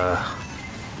 can we,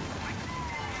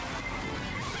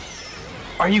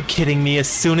 Are you kidding me? As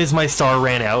soon as my star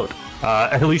ran out,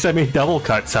 at least I made double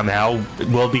cut somehow,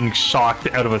 while being shocked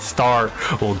out of a star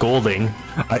while golding.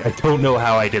 I don't know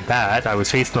how I did that. I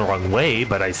was facing the wrong way,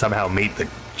 but I somehow made the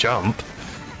jump.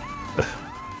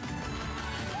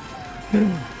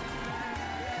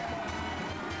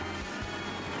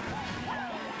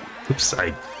 Oops, I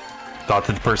thought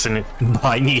that the person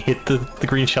behind me hit the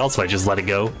green shell, so I just let it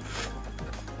go.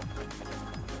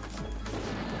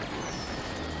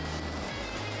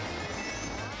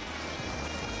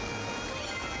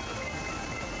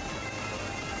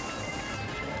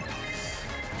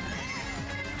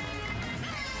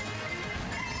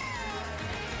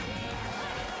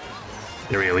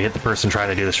 There we go, we hit the person trying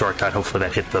to do the shortcut, hopefully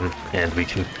that hit them, and we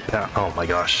can... Oh my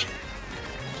gosh.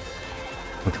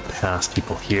 We can pass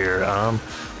people here. Well,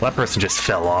 that person just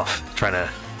fell off, trying to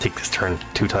take this turn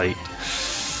too tight.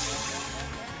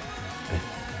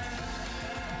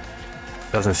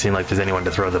 Doesn't seem like there's anyone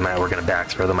to throw them at. We're gonna back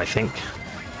throw them, I think.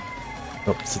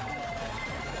 Oops.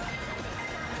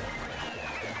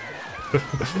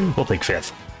 We'll take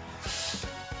 5th.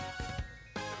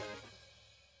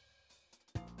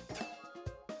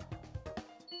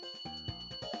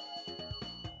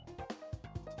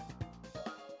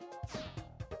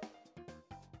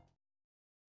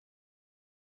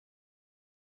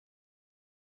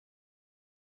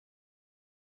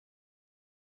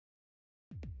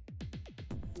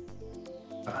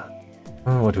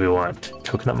 What do we want?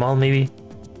 Coconut Mall, maybe?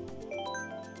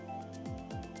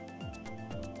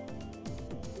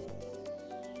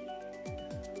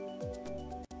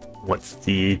 What's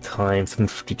the time?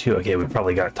 7:52. Okay, we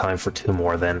probably got time for 2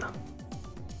 more then.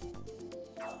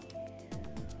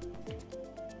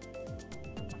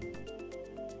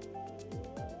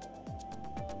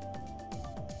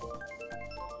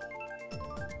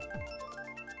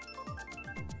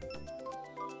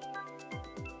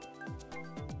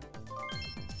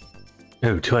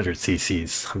 Oh, 200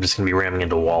 cc's. I'm just gonna be ramming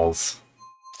into walls.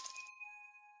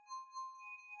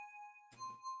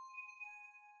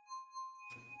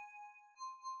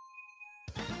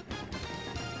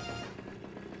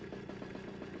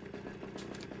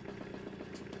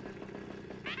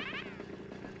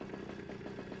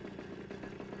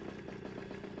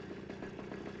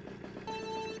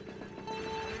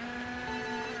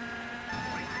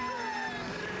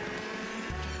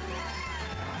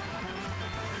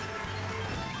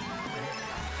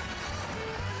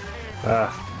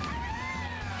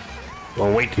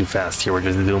 Going way too fast here, we're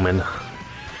just zooming.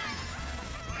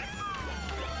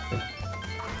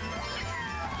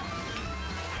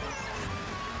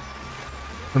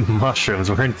 Mushrooms,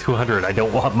 we're in 200, I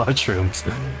don't want mushrooms.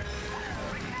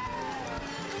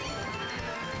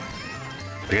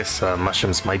 I guess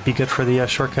mushrooms might be good for the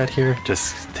shortcut here.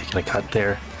 Just taking a cut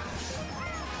there.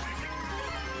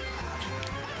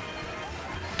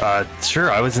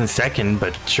 Sure, I was in second,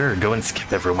 but sure, go and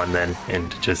skip everyone then, and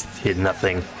just hit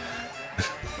nothing.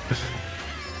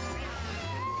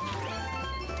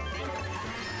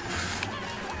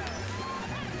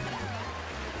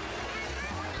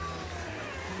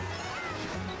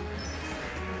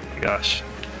 Gosh.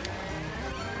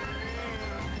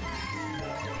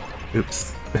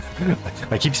 Oops.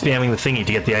 I keep spamming the thingy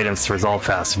to get the items to resolve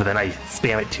faster, but then I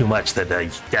spam it too much that I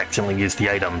accidentally use the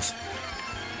items.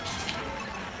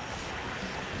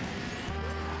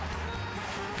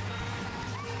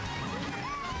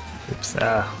 Oops.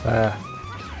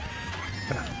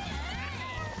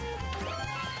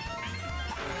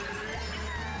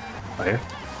 Fire.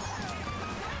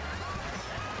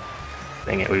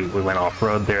 Dang it, we went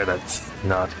off-road there, that's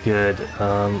not good.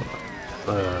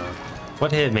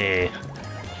 What hit me?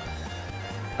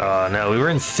 No, we were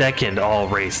in second all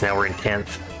race, now we're in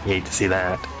 10th. You hate to see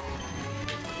that.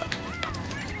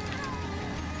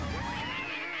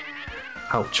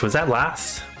 Ouch, was that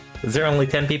last? Is there only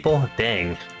 10 people?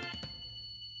 Dang.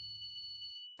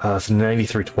 So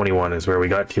 93.21 is where we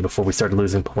got to before we started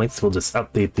losing points. We'll just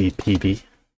update the PB.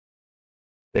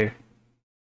 There.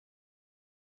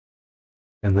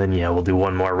 And then, yeah, we'll do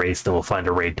one more race, then we'll find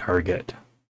a raid target.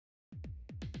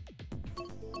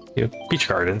 Yeah, Beach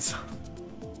Gardens.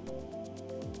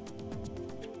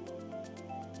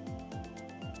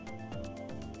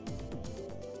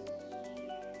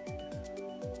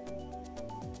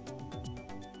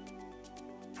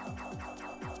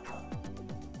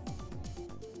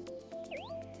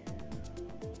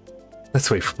 Let's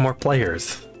wait for more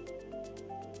players.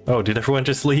 Oh, did everyone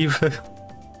just leave?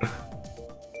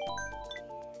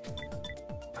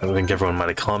 I think everyone might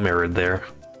have commented there.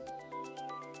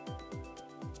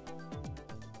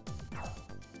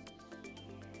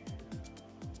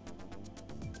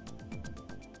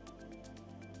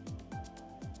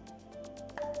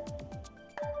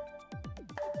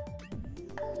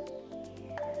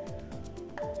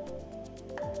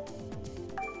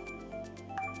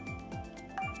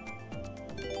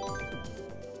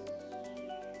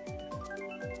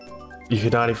 You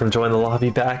could not even join the lobby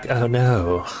back? Oh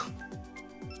no.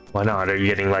 Why not? Are you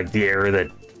getting like the error that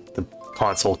the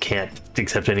console can't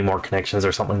accept any more connections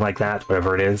or something like that?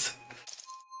 Whatever it is.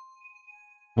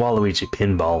 Waluigi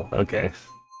pinball, okay.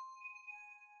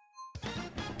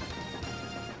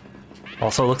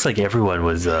 Also, it looks like everyone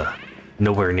was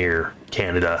nowhere near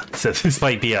Canada, so this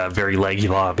might be a very laggy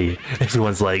lobby.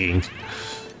 Everyone's lagging.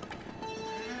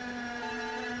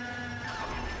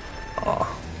 Oh.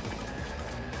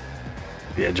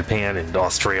 Yeah, Japan and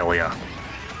Australia.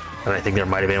 And I think there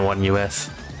might have been one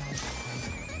US.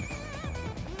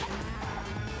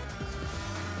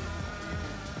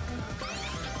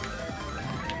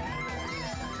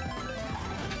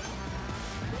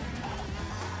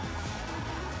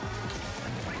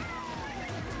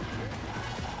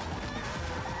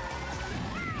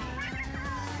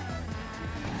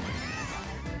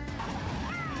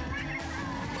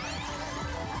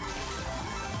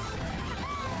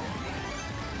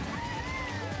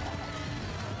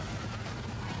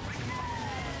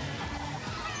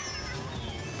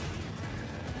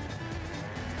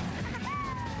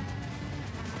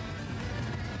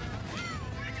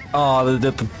 Oh,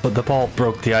 the ball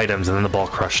broke the items and then the ball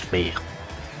crushed me.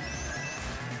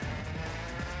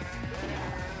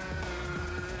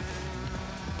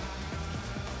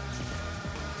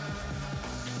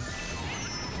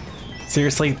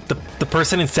 Seriously, the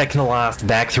person in second to last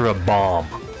back threw a bomb.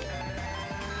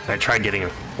 I tried getting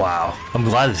him. Wow. I'm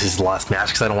glad this is the last match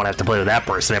because I don't want to have to play with that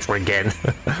person ever again.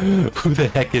 Who the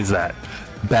heck is that?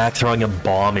 Back throwing a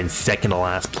bomb in second to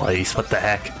last place. What the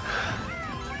heck?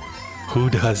 Who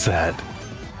does that?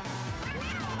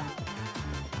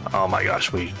 Oh my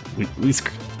gosh, we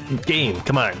game,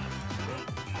 come on.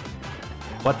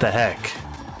 What the heck?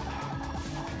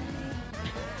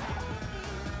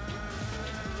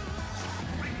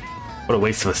 What a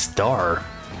waste of a star.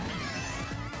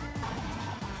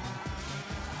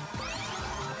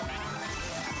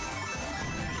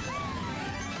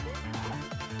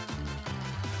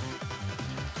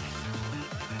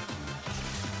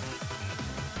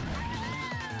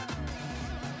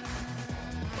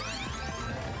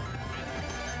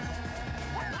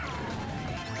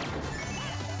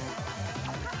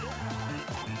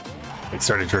 I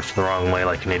started drifting the wrong way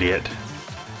like an idiot.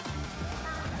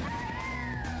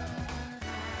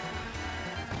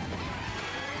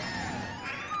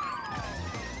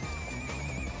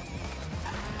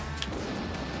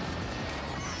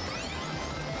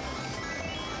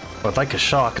 I'd like a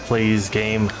shock, please,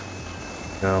 game.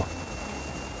 No.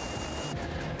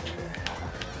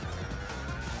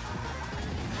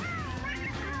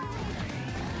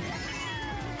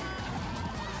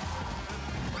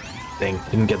 Dang,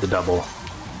 didn't get the double.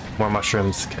 More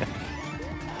mushrooms, okay.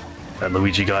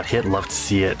 Luigi got hit, love to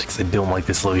see it, because I don't like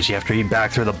this Luigi after he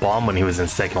backed through the bomb when he was in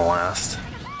second last.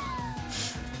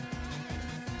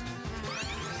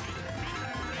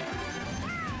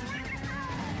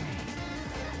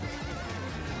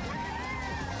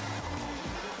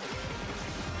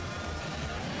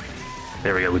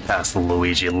 There we go, we passed the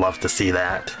Luigi, love to see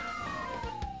that.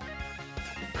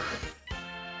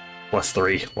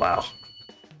 +3, wow.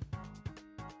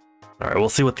 Alright, we'll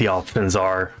see what the options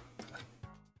are.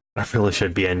 I really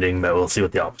should be ending, but we'll see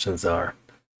what the options are.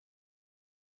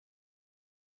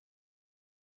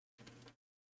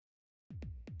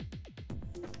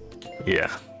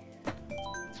 Yeah.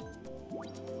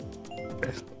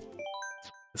 Okay.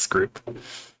 This group.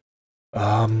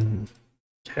 Okay,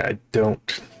 I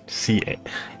don't see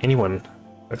anyone.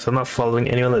 So I'm not following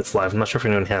anyone that's live. I'm not sure if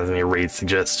anyone has any raid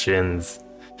suggestions.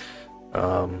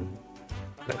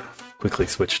 Quickly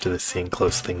switch to this scene,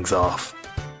 close things off.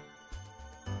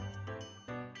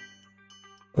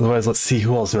 Otherwise, let's see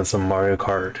who else is doing some Mario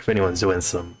Kart. If anyone's doing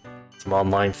some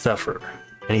online stuff or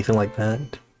anything like that.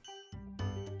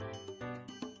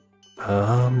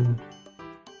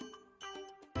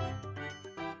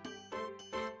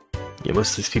 Yeah,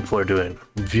 most of these people are doing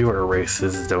viewer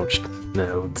races. Don't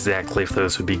know exactly if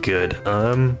those would be good.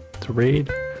 To raid.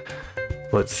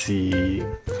 Let's see.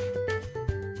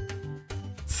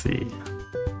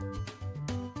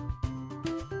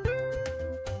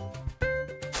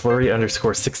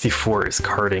 Flurry_64 is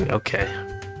karting. Okay.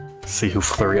 Let's see who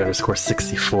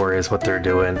Flurry_64 is, what they're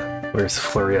doing. Where's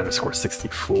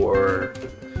Flurry_64?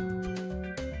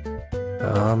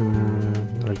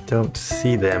 I don't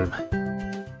see them.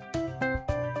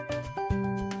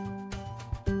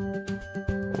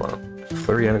 Hold on.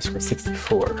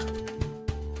 Flurry_64.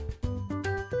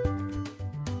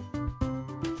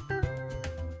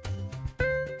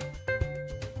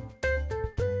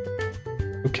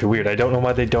 Okay, weird. I don't know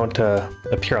why they don't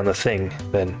appear on the thing,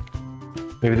 then.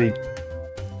 Maybe they...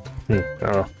 I don't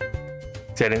know.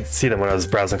 See, I didn't see them when I was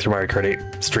browsing through Mario Kart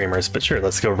 8 streamers, but sure,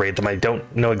 let's go raid them. I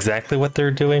don't know exactly what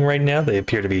they're doing right now. They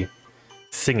appear to be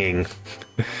singing.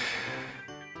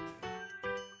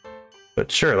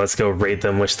 But sure, let's go raid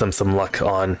them, wish them some luck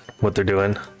on what they're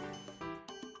doing.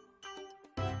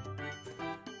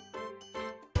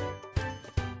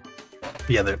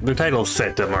 Yeah, their title's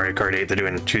set to Mario Kart 8. They're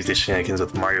doing Tuesday Shenanigans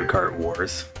with Mario Kart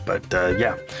Wars. But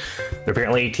yeah, they're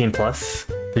apparently 18+.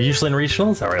 They're usually in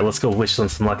regionals. Alright, let's go wish them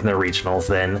some luck in their regionals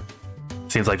then.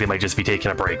 Seems like they might just be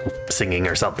taking a break, singing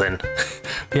or something.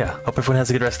 Yeah, hope everyone has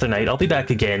a good rest of their night. I'll be back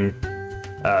again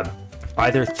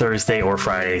either Thursday or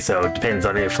Friday, so it depends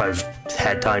on if I've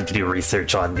had time to do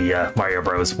research on the Mario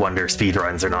Bros. Wonder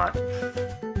speedruns or not.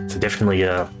 So definitely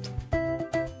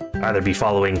either be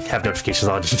following, have notifications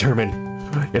on to determine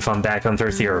if I'm back on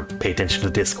Thursday, or pay attention to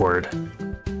Discord.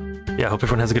 Yeah, I hope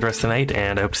everyone has a good rest of the night,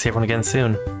 and I hope to see everyone again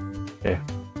soon. Okay,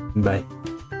 bye.